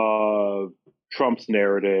of Trump's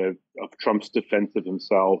narrative, of Trump's defense of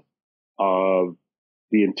himself, of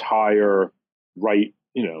the entire right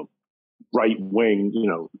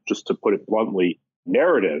wing, just to put it bluntly,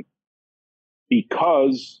 narrative,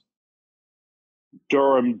 because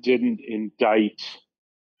Durham didn't indict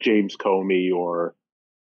James Comey or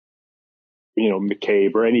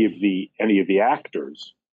McCabe or any of the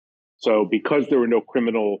actors. So because there were no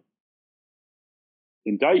criminal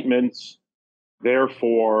indictments,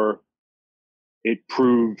 therefore it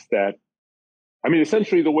proves that,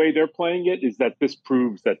 essentially the way they're playing it is that this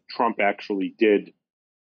proves that Trump actually did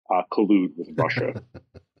collude with Russia.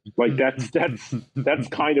 That's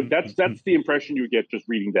the impression you get just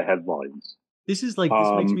reading the headlines. This is this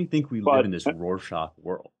makes me think we live in this Rorschach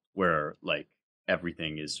world where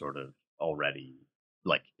everything is sort of already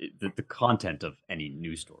the content of any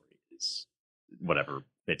news story is whatever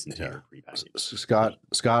fits into your prepackaged.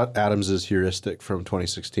 Scott Adams's heuristic from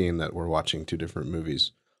 2016 that we're watching two different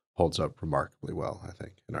movies holds up remarkably well, I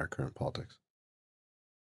think, in our current politics.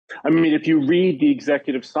 If you read the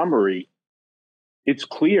executive summary, it's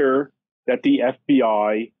clear that the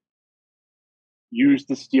FBI used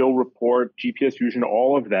the Steele report, GPS fusion,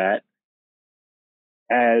 all of that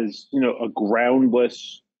as a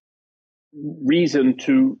groundless reason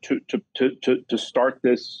to start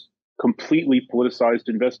this completely politicized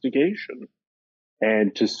investigation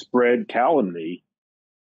and to spread calumny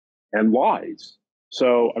and lies.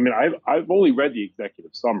 So, I've only read the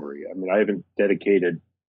executive summary. I haven't dedicated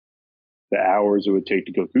the hours it would take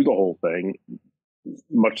to go through the whole thing,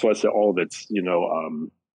 much less all of its,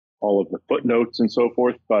 all of the footnotes and so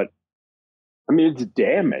forth. But it's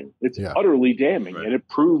damning. It's utterly damning. Right. And it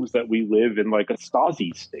proves that we live in a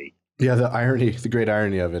Stasi state. Yeah, the great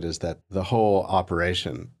irony of it is that the whole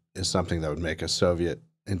operation is something that would make a Soviet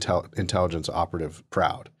intelligence operative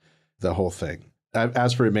proud. The whole thing.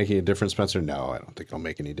 As for it making a difference, Spencer, no, I don't think it'll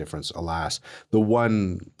make any difference, alas. The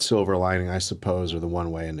one silver lining, I suppose, or the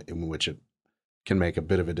one way in which it can make a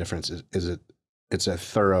bit of a difference is it's a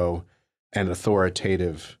thorough and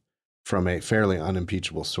authoritative from a fairly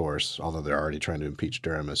unimpeachable source, although they're already trying to impeach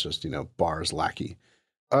Durham as just, Barr's lackey.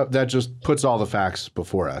 That just puts all the facts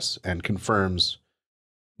before us and confirms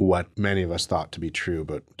what many of us thought to be true,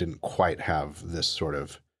 but didn't quite have this sort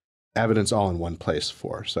of evidence all in one place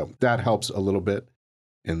for. So that helps a little bit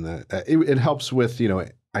in the, it helps with,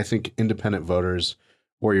 I think independent voters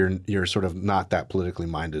or you're sort of not that politically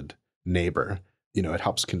minded neighbor, it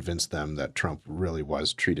helps convince them that Trump really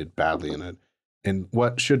was treated badly in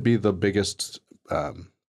what should be the biggest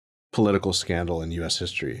political scandal in U.S.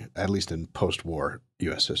 history, at least in post-war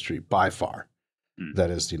U.S. history, by far.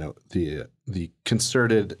 That is, the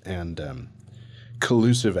concerted and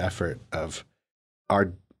collusive effort of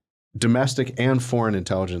our domestic and foreign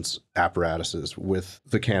intelligence apparatuses with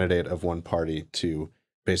the candidate of one party to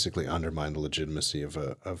basically undermine the legitimacy of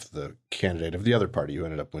the candidate of the other party who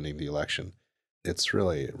ended up winning the election. It's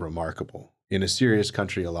really remarkable. In a serious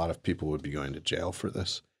country, a lot of people would be going to jail for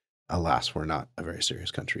this. Alas, we're not a very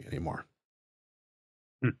serious country anymore.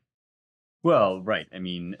 Well, right. I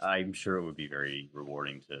mean, I'm sure it would be very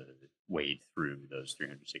rewarding to wade through those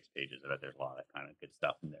 306 pages. I bet there's a lot of kind of good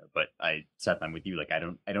stuff in there. But Seth, I'm with you. Like,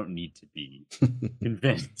 I don't need to be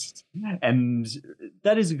convinced. And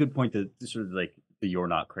that is a good point. That sort of like the "you're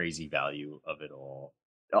not crazy" value of it all.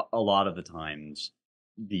 A lot of the times,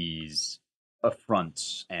 these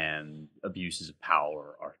affronts and abuses of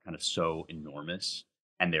power are kind of so enormous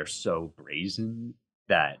and they're so brazen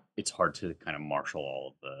that it's hard to kind of marshal all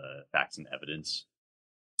of the facts and evidence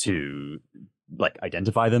to like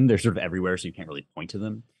identify them. They're sort of everywhere, so you can't really point to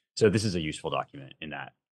them. So this is a useful document in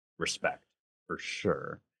that respect, for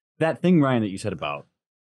sure. That thing, Ryan, that you said about,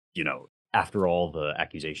 after all the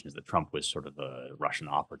accusations that Trump was sort of a Russian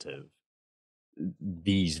operative,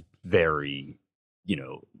 these very,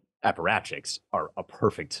 apparatchiks are a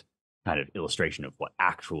perfect kind of illustration of what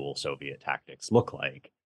actual Soviet tactics look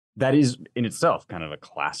like. That is in itself kind of a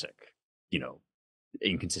classic,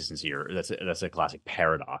 inconsistency, or that's a classic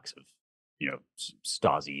paradox of,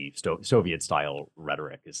 Stasi Soviet style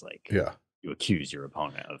rhetoric is like, you accuse your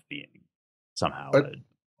opponent of being somehow a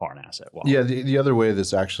foreign asset. Well, the other way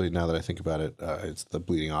this actually, now that I think about it, it's the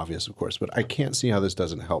bleeding obvious, of course, but I can't see how this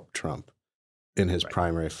doesn't help Trump in his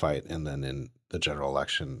primary fight, and then in the general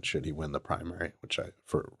election, should he win the primary, which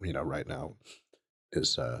right now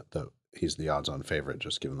is he's the odds-on favorite,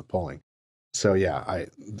 just given the polling. So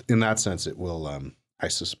in that sense, it will. I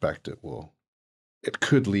suspect it will. It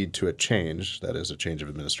could lead to a change, that is, a change of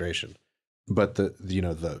administration. But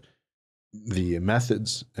the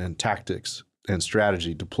methods and tactics and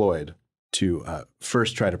strategy deployed to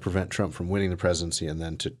first try to prevent Trump from winning the presidency and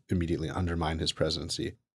then to immediately undermine his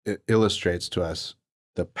presidency, it illustrates to us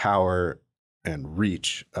the power and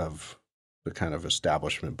reach of the kind of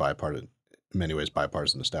establishment, bipartisan, in many ways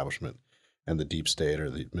bipartisan establishment, and the deep state or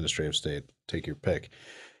the administrative state, take your pick.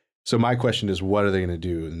 So my question is, what are they going to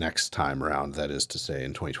do next time around? That is to say,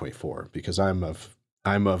 in 2024, because I'm of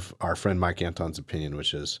our friend Mike Anton's opinion,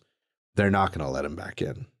 which is they're not going to let him back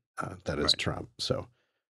in. That is Trump. So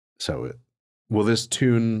will this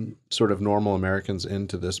tune sort of normal Americans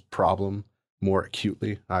into this problem more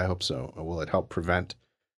acutely? I hope so. Will it help prevent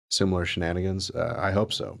similar shenanigans? I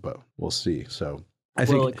hope so, but we'll see. So I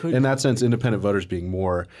think in that sense, independent voters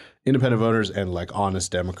and like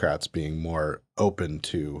honest Democrats being more open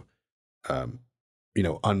to,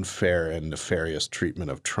 unfair and nefarious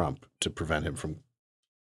treatment of Trump to prevent him from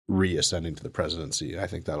reascending to the presidency. I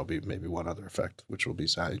think that'll be maybe one other effect, which will be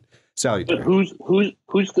salutary. But who's going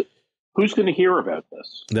to hear about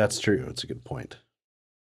this? That's true. It's a good point.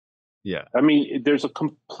 Yeah. I mean, there's a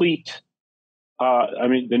complete,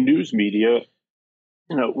 the news media,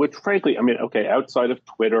 which frankly, outside of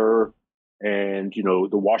Twitter and, the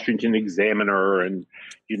Washington Examiner and,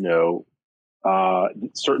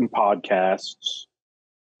 certain podcasts,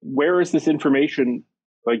 where is this information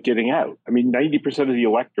like getting out? I mean, 90% of the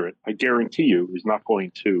electorate, I guarantee you, is not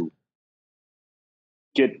going to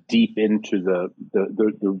get deep into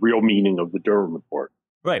the real meaning of the Durham Report.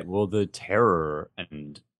 Right. Well, the terror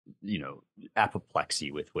and,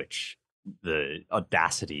 apoplexy with which the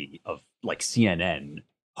audacity of like CNN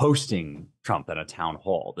hosting Trump at a town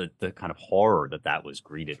hall, the kind of horror that was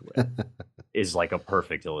greeted with is like a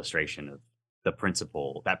perfect illustration of that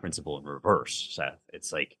principle in reverse, Seth.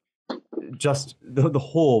 It's like just the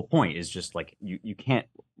whole point is just like you can't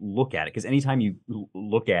look at it, because anytime you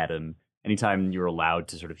look at him, anytime you're allowed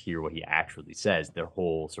to sort of hear what he actually says, their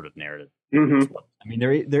whole sort of narrative. Mm-hmm. I mean,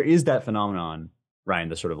 there is that phenomenon, Ryan,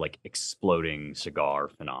 the sort of like exploding cigar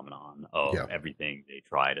phenomenon of everything they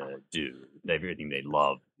try to do, everything they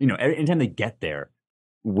love. Anytime they get their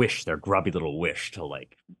grubby little wish to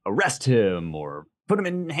like arrest him or put him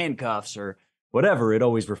in handcuffs or whatever, it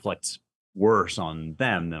always reflects worse on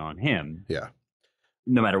them than on him. Yeah.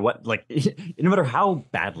 No matter what, like, no matter how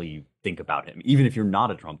badly you think about him, even if you're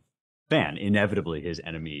not a Trump fan, inevitably his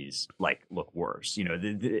enemies like look worse.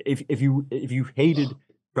 If you hated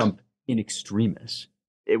Trump in extremis,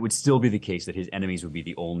 it would still be the case that his enemies would be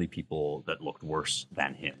the only people that looked worse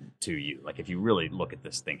than him to you. Like, if you really look at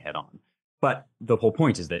this thing head on. But the whole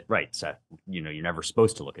point is that, right, Seth, you're never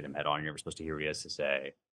supposed to look at him head on. You're never supposed to hear what he has to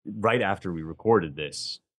say. Right after we recorded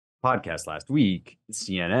this podcast last week,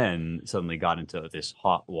 CNN suddenly got into this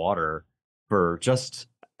hot water for just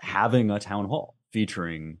having a town hall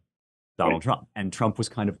featuring Donald Trump. And Trump was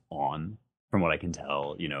kind of on, from what I can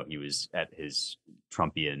tell. He was at his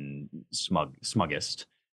Trumpian smuggest,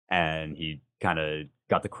 and he kind of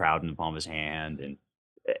got the crowd in the palm of his hand.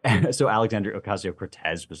 And so Alexandria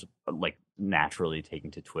Ocasio-Cortez was like naturally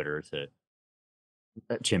taken to Twitter to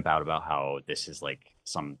chimp out about how this is like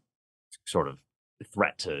some sort of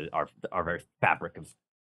threat to our very fabric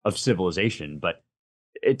of civilization. But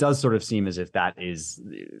it does sort of seem as if that is,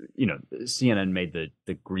 CNN made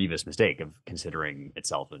the grievous mistake of considering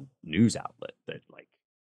itself a news outlet that like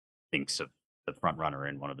thinks of the front runner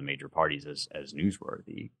in one of the major parties as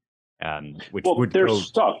newsworthy. They're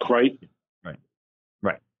stuck, right?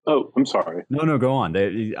 Right. Oh, I'm sorry. No, go on.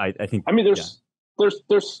 I think. I mean,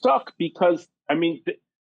 they're stuck because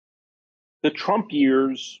the Trump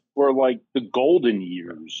years were like the golden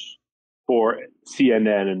years for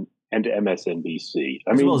CNN and MSNBC.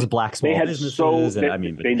 As well as black small they had businesses.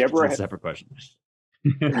 They never had a separate question.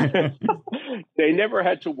 They never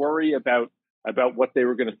had to worry about what they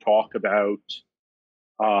were going to talk about.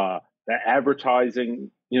 The advertising,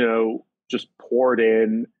 just poured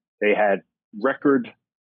in. They had record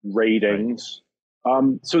ratings.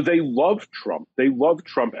 Right. So they love Trump. They love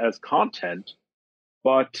Trump as content,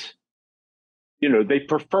 but they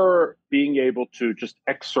prefer being able to just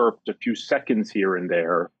excerpt a few seconds here and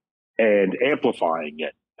there and amplifying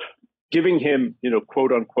it, giving him,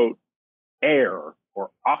 quote unquote, air or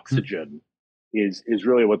oxygen is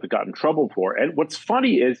really what they got in trouble for. And what's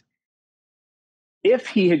funny is if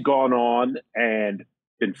he had gone on and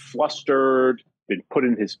been flustered, been put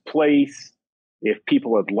in his place, if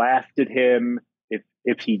people had laughed at him,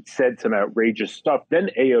 if he'd said some outrageous stuff, then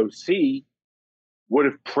AOC would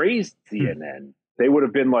have praised CNN. They would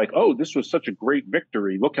have been like, oh, this was such a great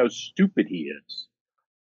victory. Look how stupid he is.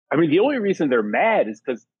 I mean, the only reason they're mad is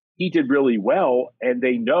because he did really well, and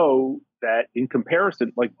they know that in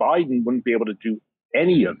comparison, like Biden wouldn't be able to do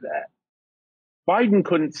any of that. Biden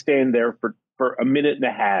couldn't stand there for a minute and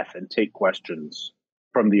a half and take questions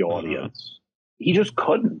from the audience. He just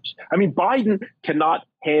couldn't. I mean, Biden cannot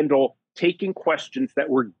handle taking questions that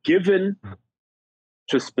were given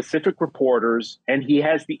to specific reporters, and he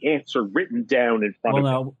has the answer written down in front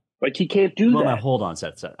of him. Like, he can't do that. Well, now, hold on,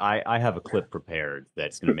 Seth. I have a clip prepared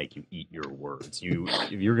that's going to make you eat your words.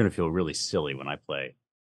 You're going to feel really silly when I play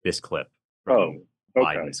this clip from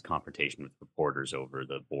Biden's confrontation with reporters over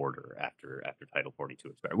the border after Title 42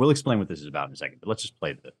 expired. We'll explain what this is about in a second, but let's just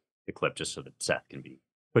play the clip just so that Seth can be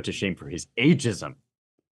put to shame for his ageism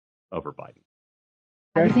over Biden.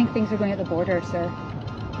 How do you think things are going at the border, sir?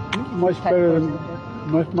 Much better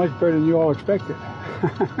than you all expected. Do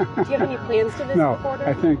you have any plans to visit the border?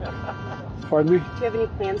 I think. Pardon me? Do you have any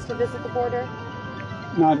plans to visit the border?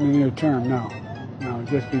 Not in the near term, no. No,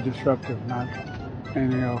 just be disruptive, not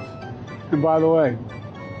anything else. And by the way,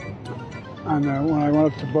 when I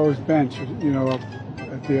went up to Bo's Bench, up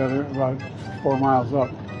at the other, about 4 miles up,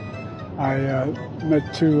 I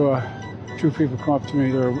met two people come up to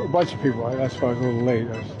me. There were a bunch of people. That's why I was a little late.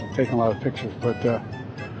 I was taking a lot of pictures, but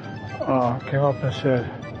came up and said,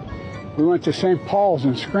 we went to St. Paul's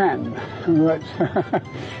in Scranton. We went the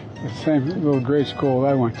same little grade school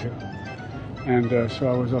I went to. And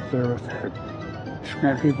so I was up there with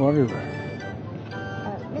Scranton people everywhere.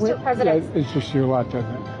 Mr. President. Yeah, it's just you a lot, doesn't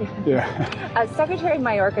it? Yeah. Secretary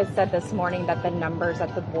Mayorkas said this morning that the numbers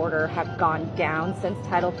at the border have gone down since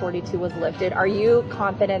Title 42 was lifted. Are you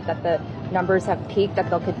confident that the numbers have peaked, that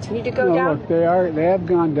they'll continue to go down? Look, they have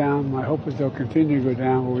gone down. My hope is they'll continue to go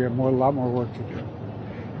down, but we have a lot more work to do.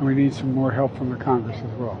 And we need some more help from the Congress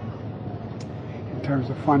as well in terms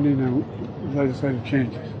of funding and legislative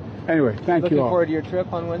changes. Anyway, thank you all. Looking forward to your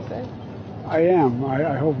trip on Wednesday? I am.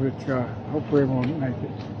 I hope we're able to make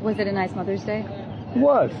it. Was it a nice Mother's Day? It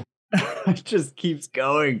was. It just keeps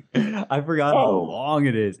going. I forgot how long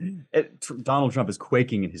it is. Donald Trump is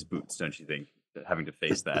quaking in his boots, don't you think? Having to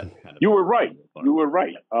face that kind of. You were right.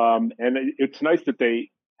 And it's nice that they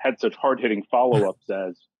had such hard-hitting follow-ups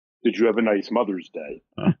as, did you have a nice Mother's Day?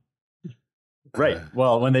 Right.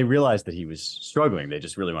 Well, when they realized that he was struggling, they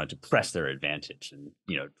just really wanted to press their advantage and,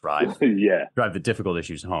 drive drive the difficult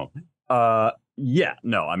issues home.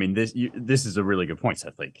 No, I mean, this is a really good point,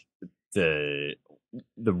 Seth. Like, the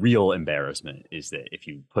real embarrassment is that if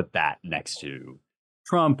you put that next to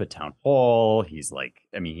Trump at town hall. He's like,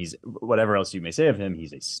 I mean, he's whatever else you may say of him.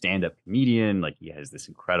 He's a stand-up comedian. Like he has this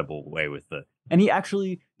incredible way with and he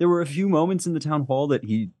actually, there were a few moments in the town hall that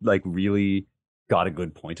he like really got a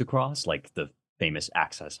good point across, like the famous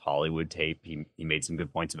Access Hollywood tape. He made some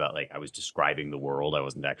good points about like, I was describing the world. I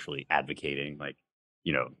wasn't actually advocating like,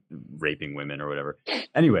 raping women or whatever.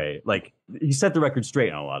 Anyway, like he set the record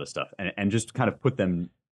straight on a lot of stuff and just kind of put them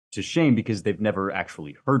to shame because they've never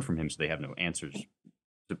actually heard from him. So they have no answers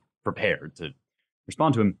prepared to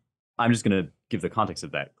respond to him. I'm just going to give the context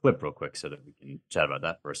of that clip real quick so that we can chat about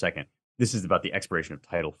that for a second. This is about the expiration of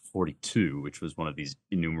Title 42, which was one of these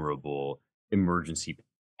innumerable emergency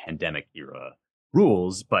pandemic era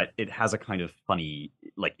rules, but it has a kind of funny,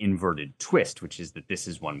 like inverted twist, which is that this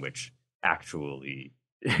is one which actually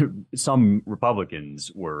some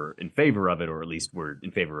Republicans were in favor of it, or at least were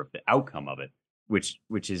in favor of the outcome of it, which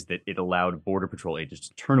is that it allowed Border Patrol agents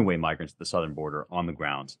to turn away migrants at the southern border on the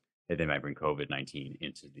grounds that they might bring COVID-19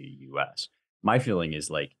 into the U.S. My feeling is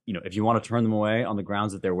like, if you want to turn them away on the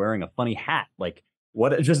grounds that they're wearing a funny hat, like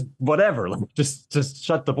just whatever, like just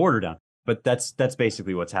shut the border down. But that's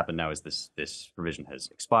basically what's happened now is this provision has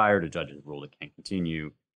expired. A judge has ruled it can't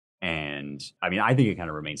continue. And I mean, I think it kind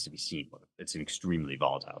of remains to be seen. It's an extremely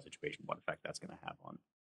volatile situation, what effect that's going to have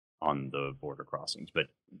on the border crossings. But,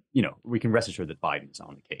 we can rest assured that Biden is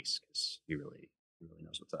on the case because he really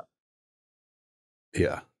knows what's up.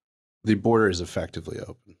 Yeah. The border is effectively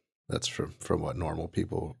open. That's from what normal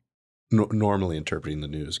people normally interpreting the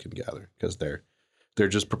news can gather, because they're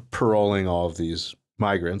just paroling all of these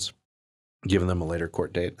migrants, giving them a later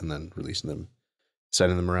court date, and then releasing them,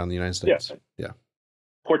 sending them around the United States. Yeah.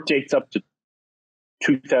 Court dates up to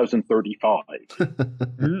 2035.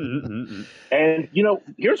 And,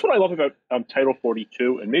 here's what I love about Title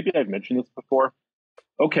 42, and maybe I've mentioned this before.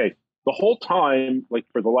 Okay, the whole time, like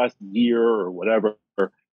for the last year or whatever,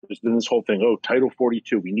 there's been this whole thing, Title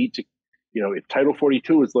 42, we need to, if Title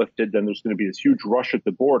 42 is lifted, then there's going to be this huge rush at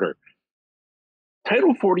the border.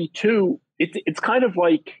 Title 42, it's kind of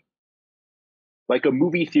like a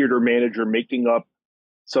movie theater manager making up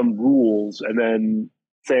some rules and then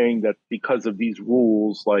saying that because of these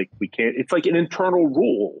rules, like we can't, it's like an internal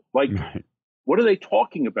rule. Like, what are they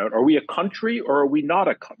talking about? Are we a country or are we not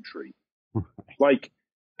a country? Like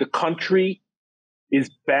the country is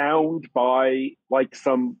bound by like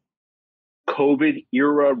some COVID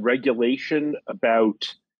era regulation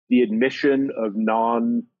about the admission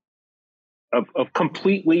of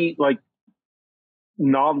completely like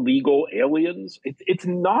non-legal aliens. It's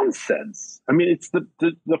nonsense. I mean, it's the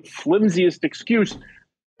flimsiest excuse.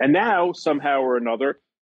 And now somehow or another,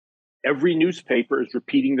 every newspaper is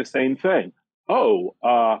repeating the same thing.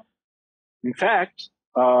 In fact,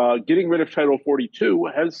 getting rid of Title 42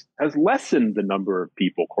 has lessened the number of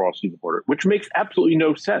people crossing the border, which makes absolutely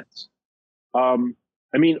no sense. I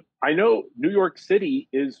mean, I know New York City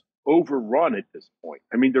is overrun at this point.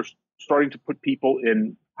 I mean, they're starting to put people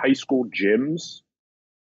in high school gyms.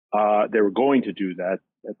 They were going to do that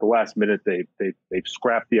at the last minute. They've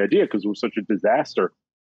scrapped the idea because it was such a disaster.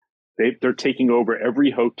 They're taking over every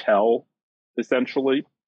hotel, essentially,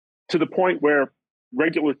 to the point where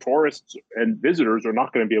regular tourists and visitors are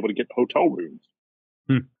not going to be able to get hotel rooms.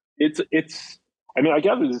 I mean, I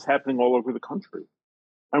gather this is happening all over the country.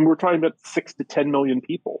 And we're talking about 6 to 10 million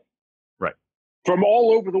people. Right. From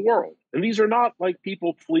all over the world. And these are not like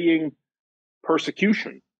people fleeing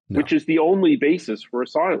persecution, which is the only basis for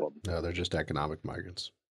asylum. No, they're just economic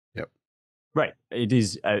migrants. Yep. Right. It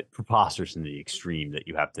is preposterous in the extreme that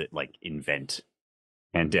you have to like invent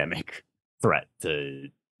pandemic threat to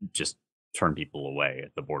just turn people away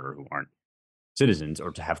at the border who aren't citizens,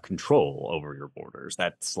 or to have control over your borders.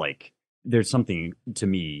 That's like, there's something to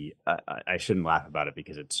me, I shouldn't laugh about it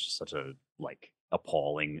because it's such a like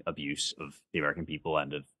appalling abuse of the American people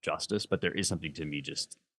and of justice, but there is something to me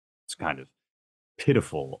just, it's kind of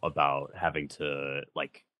pitiful about having to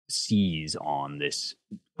like seize on this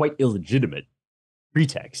quite illegitimate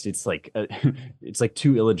pretext. It's like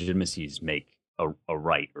two illegitimacies make a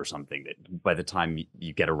right or something, that by the time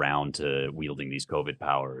you get around to wielding these COVID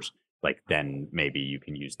powers, like then maybe you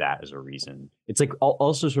can use that as a reason. It's like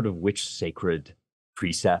also sort of which sacred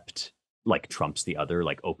precept like trumps the other,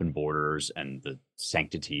 like open borders and the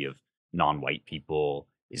sanctity of non-white people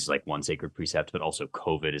is like one sacred precept, but also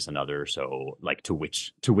COVID is another. So like to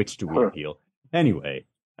which do we appeal? Anyway,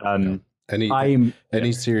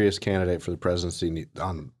 any serious candidate for the presidency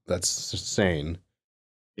that's sane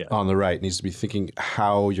on the right needs to be thinking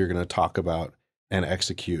how you're going to talk about and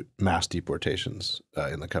execute mass deportations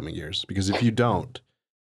in the coming years. Because if you don't,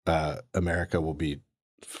 America will be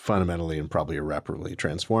fundamentally and probably irreparably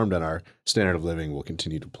transformed, and our standard of living will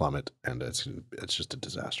continue to plummet, and it's just a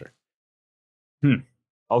disaster.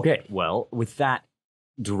 Okay, well, with that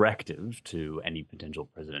directive to any potential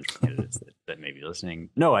presidential candidates that may be listening,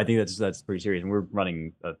 no, I think that's pretty serious. And we're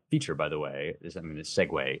running a feature, by the way. I'm going to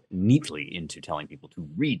segue neatly into telling people to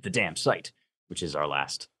read the damn site, which is our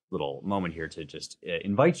last little moment here to just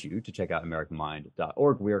invite you to check out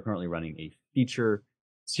AmericanMind.org. We are currently running a feature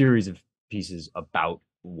series of pieces about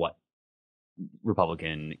what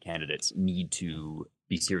Republican candidates need to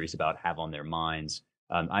be serious about, have on their minds.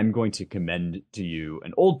 I'm going to commend to you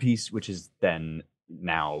an old piece, which is then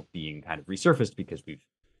now being kind of resurfaced because we've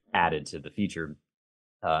added to the feature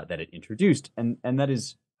that it introduced, and that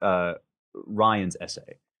is Ryan's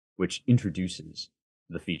essay, which introduces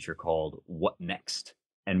the feature called "What Next?"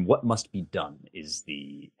 and "What Must Be Done" is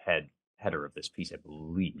the header of this piece, I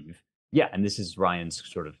believe. Yeah, and this is Ryan's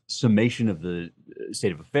sort of summation of the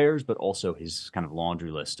state of affairs, but also his kind of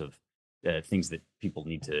laundry list of things that people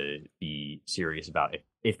need to be serious about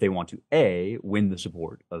if they want to win the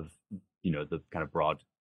support of the kind of broad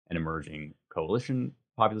and emerging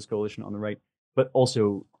populist coalition on the right, but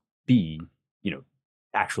also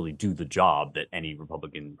actually do the job that any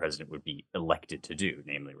Republican president would be elected to do,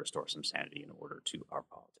 namely restore some sanity in order to our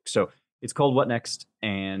politics. So it's called What Next?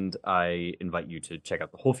 And I invite you to check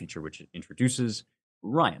out the whole feature, which it introduces.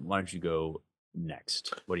 Ryan, why don't you go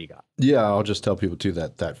next? What do you got? Yeah, I'll just tell people too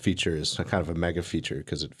that feature is kind of a mega feature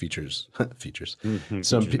because it features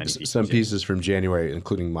some pieces from January,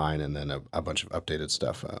 including mine, and then a bunch of updated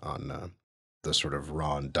stuff on the sort of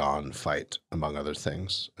Ron Don fight, among other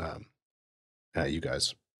things.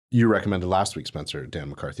 You recommended last week, Spencer, Dan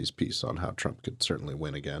McCarthy's piece on how Trump could certainly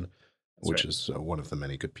win again, which is one of the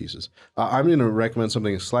many good pieces. I'm going to recommend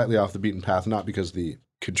something slightly off the beaten path, not because the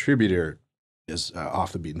contributor is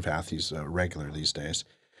off the beaten path. He's regular these days.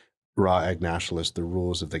 Raw Egg Nationalist, The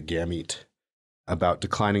Rules of the Gamete, about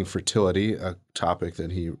declining fertility, a topic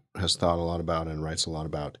that he has thought a lot about and writes a lot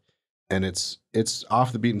about. And it's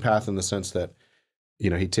off the beaten path in the sense that,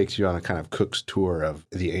 he takes you on a kind of Cook's tour of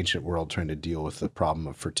the ancient world trying to deal with the problem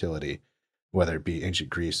of fertility, whether it be ancient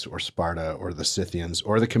Greece or Sparta or the Scythians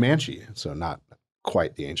or the Comanche. So not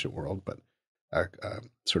quite the ancient world, but a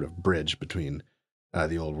sort of bridge between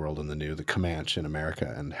the old world and the new, the Comanche in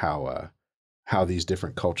America, and how these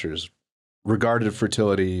different cultures regarded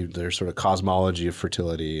fertility, their sort of cosmology of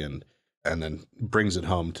fertility, and then brings it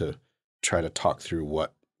home to try to talk through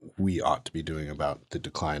what we ought to be doing about the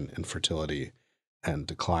decline in fertility and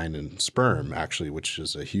decline in sperm, actually, which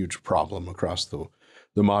is a huge problem across the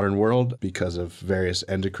modern world because of various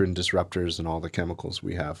endocrine disruptors and all the chemicals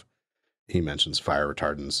we have. He mentions fire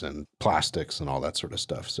retardants and plastics and all that sort of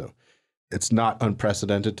stuff. So it's not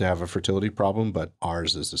unprecedented to have a fertility problem, but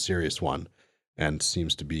ours is a serious one and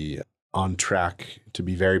seems to be on track to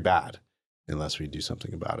be very bad unless we do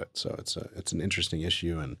something about it. So it's an interesting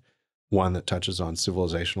issue and one that touches on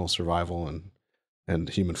civilizational survival and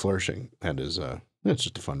human flourishing, and it's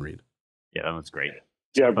just a fun read. Yeah, that one's great.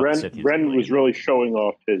 Yeah, Ren was really showing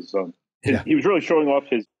off his he was really showing off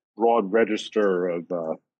his broad register of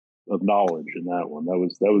knowledge in that one. That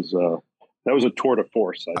was a tour de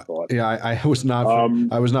force, I thought. I was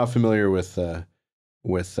not familiar with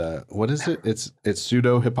what is it? It's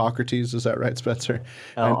pseudo Hippocrates. Is that right, Spencer?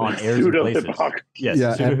 On airs and places. Yes,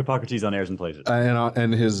 yeah, pseudo Hippocrates on airs and places.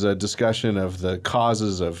 And his discussion of the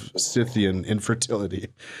causes of Scythian infertility,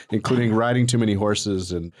 including riding too many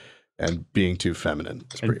horses and being too feminine.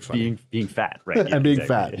 It's pretty funny. Being fat, right? Yeah, and being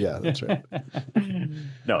fat. Yeah, that's right.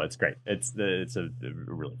 No, it's great. It's a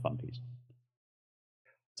really fun piece.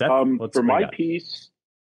 Seth, for my piece,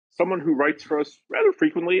 someone who writes for us rather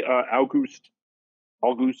frequently, August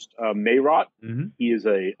Mayrot. Mm-hmm. He is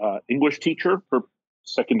a English teacher for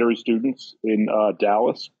secondary students in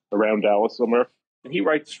Dallas, around Dallas somewhere. And he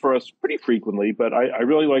writes for us pretty frequently, but I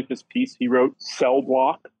really like this piece. He wrote Cell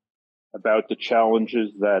Block about the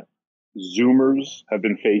challenges that Zoomers have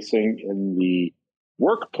been facing in the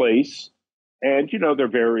workplace. And, they're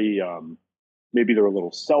very, maybe they're a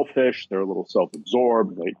little selfish. They're a little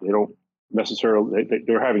self-absorbed. They don't necessarily,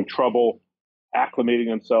 they're having trouble acclimating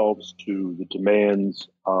themselves to the demands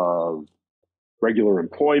of regular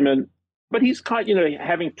employment. But he's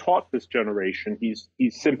having taught this generation, he's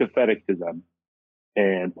sympathetic to them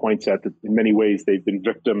and points out that in many ways they've been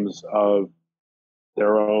victims of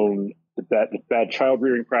their own bad child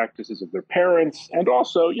rearing practices of their parents. And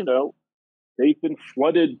also, they've been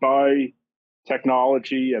flooded by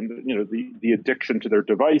technology and, the addiction to their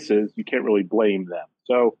devices. You can't really blame them.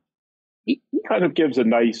 So he kind of gives a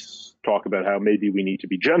nice talk about how maybe we need to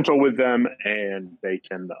be gentle with them and they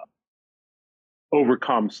can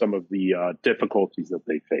overcome some of the difficulties that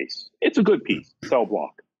they face. It's a good piece, Cell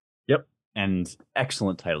Block. Yep. And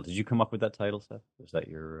excellent title. Did you come up with that title, Seth? Was that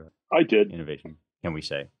your I did. innovation? Can we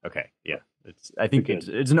say? Okay. Yeah. I think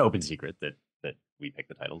it's an open secret that we pick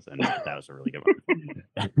the titles, and that was a really good one.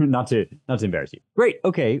 not to embarrass you. Great.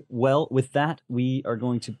 Okay. Well, with that, we are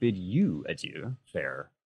going to bid you adieu,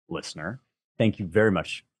 fair listener. Thank you very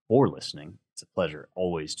much for listening. It's a pleasure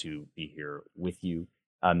always to be here with you.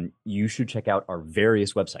 You should check out our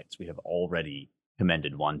various websites. We have already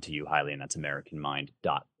commended one to you highly, and that's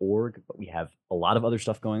AmericanMind.org. But we have a lot of other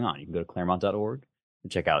stuff going on. You can go to Claremont.org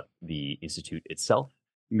and check out the Institute itself.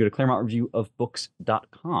 You can go to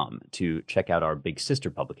ClaremontReviewOfBooks.com to check out our big sister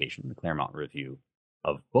publication, the Claremont Review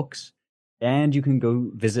of Books. And you can go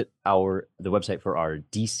visit the website for our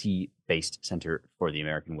DC-based Center for the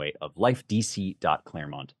American Way of Life,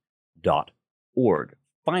 dc.claremont.org.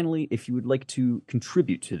 Finally, if you would like to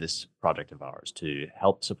contribute to this project of ours, to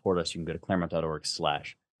help support us, you can go to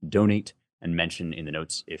claremont.org/donate and mention in the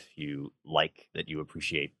notes if you like, that you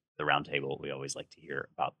appreciate the Roundtable. We always like to hear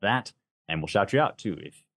about that. And we'll shout you out, too,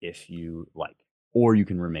 if you like. Or you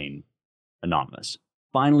can remain anonymous.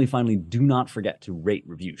 Finally, do not forget to rate,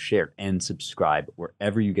 review, share, and subscribe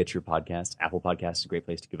wherever you get your podcasts. Apple Podcasts is a great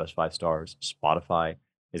place to give us 5 stars. Spotify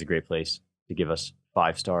is a great place to give us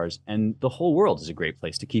 5 stars. And the whole world is a great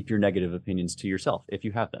place to keep your negative opinions to yourself, if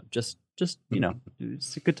you have them. Just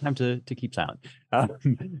it's a good time to keep silent.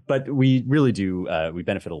 But we really do, we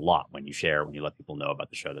benefit a lot when you share, when you let people know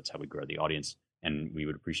about the show. That's how we grow the audience. And we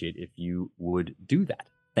would appreciate if you would do that.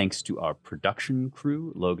 Thanks to our production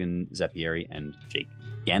crew, Logan Zappieri and Jake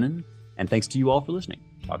Gannon. And thanks to you all for listening.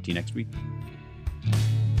 Talk to you next week.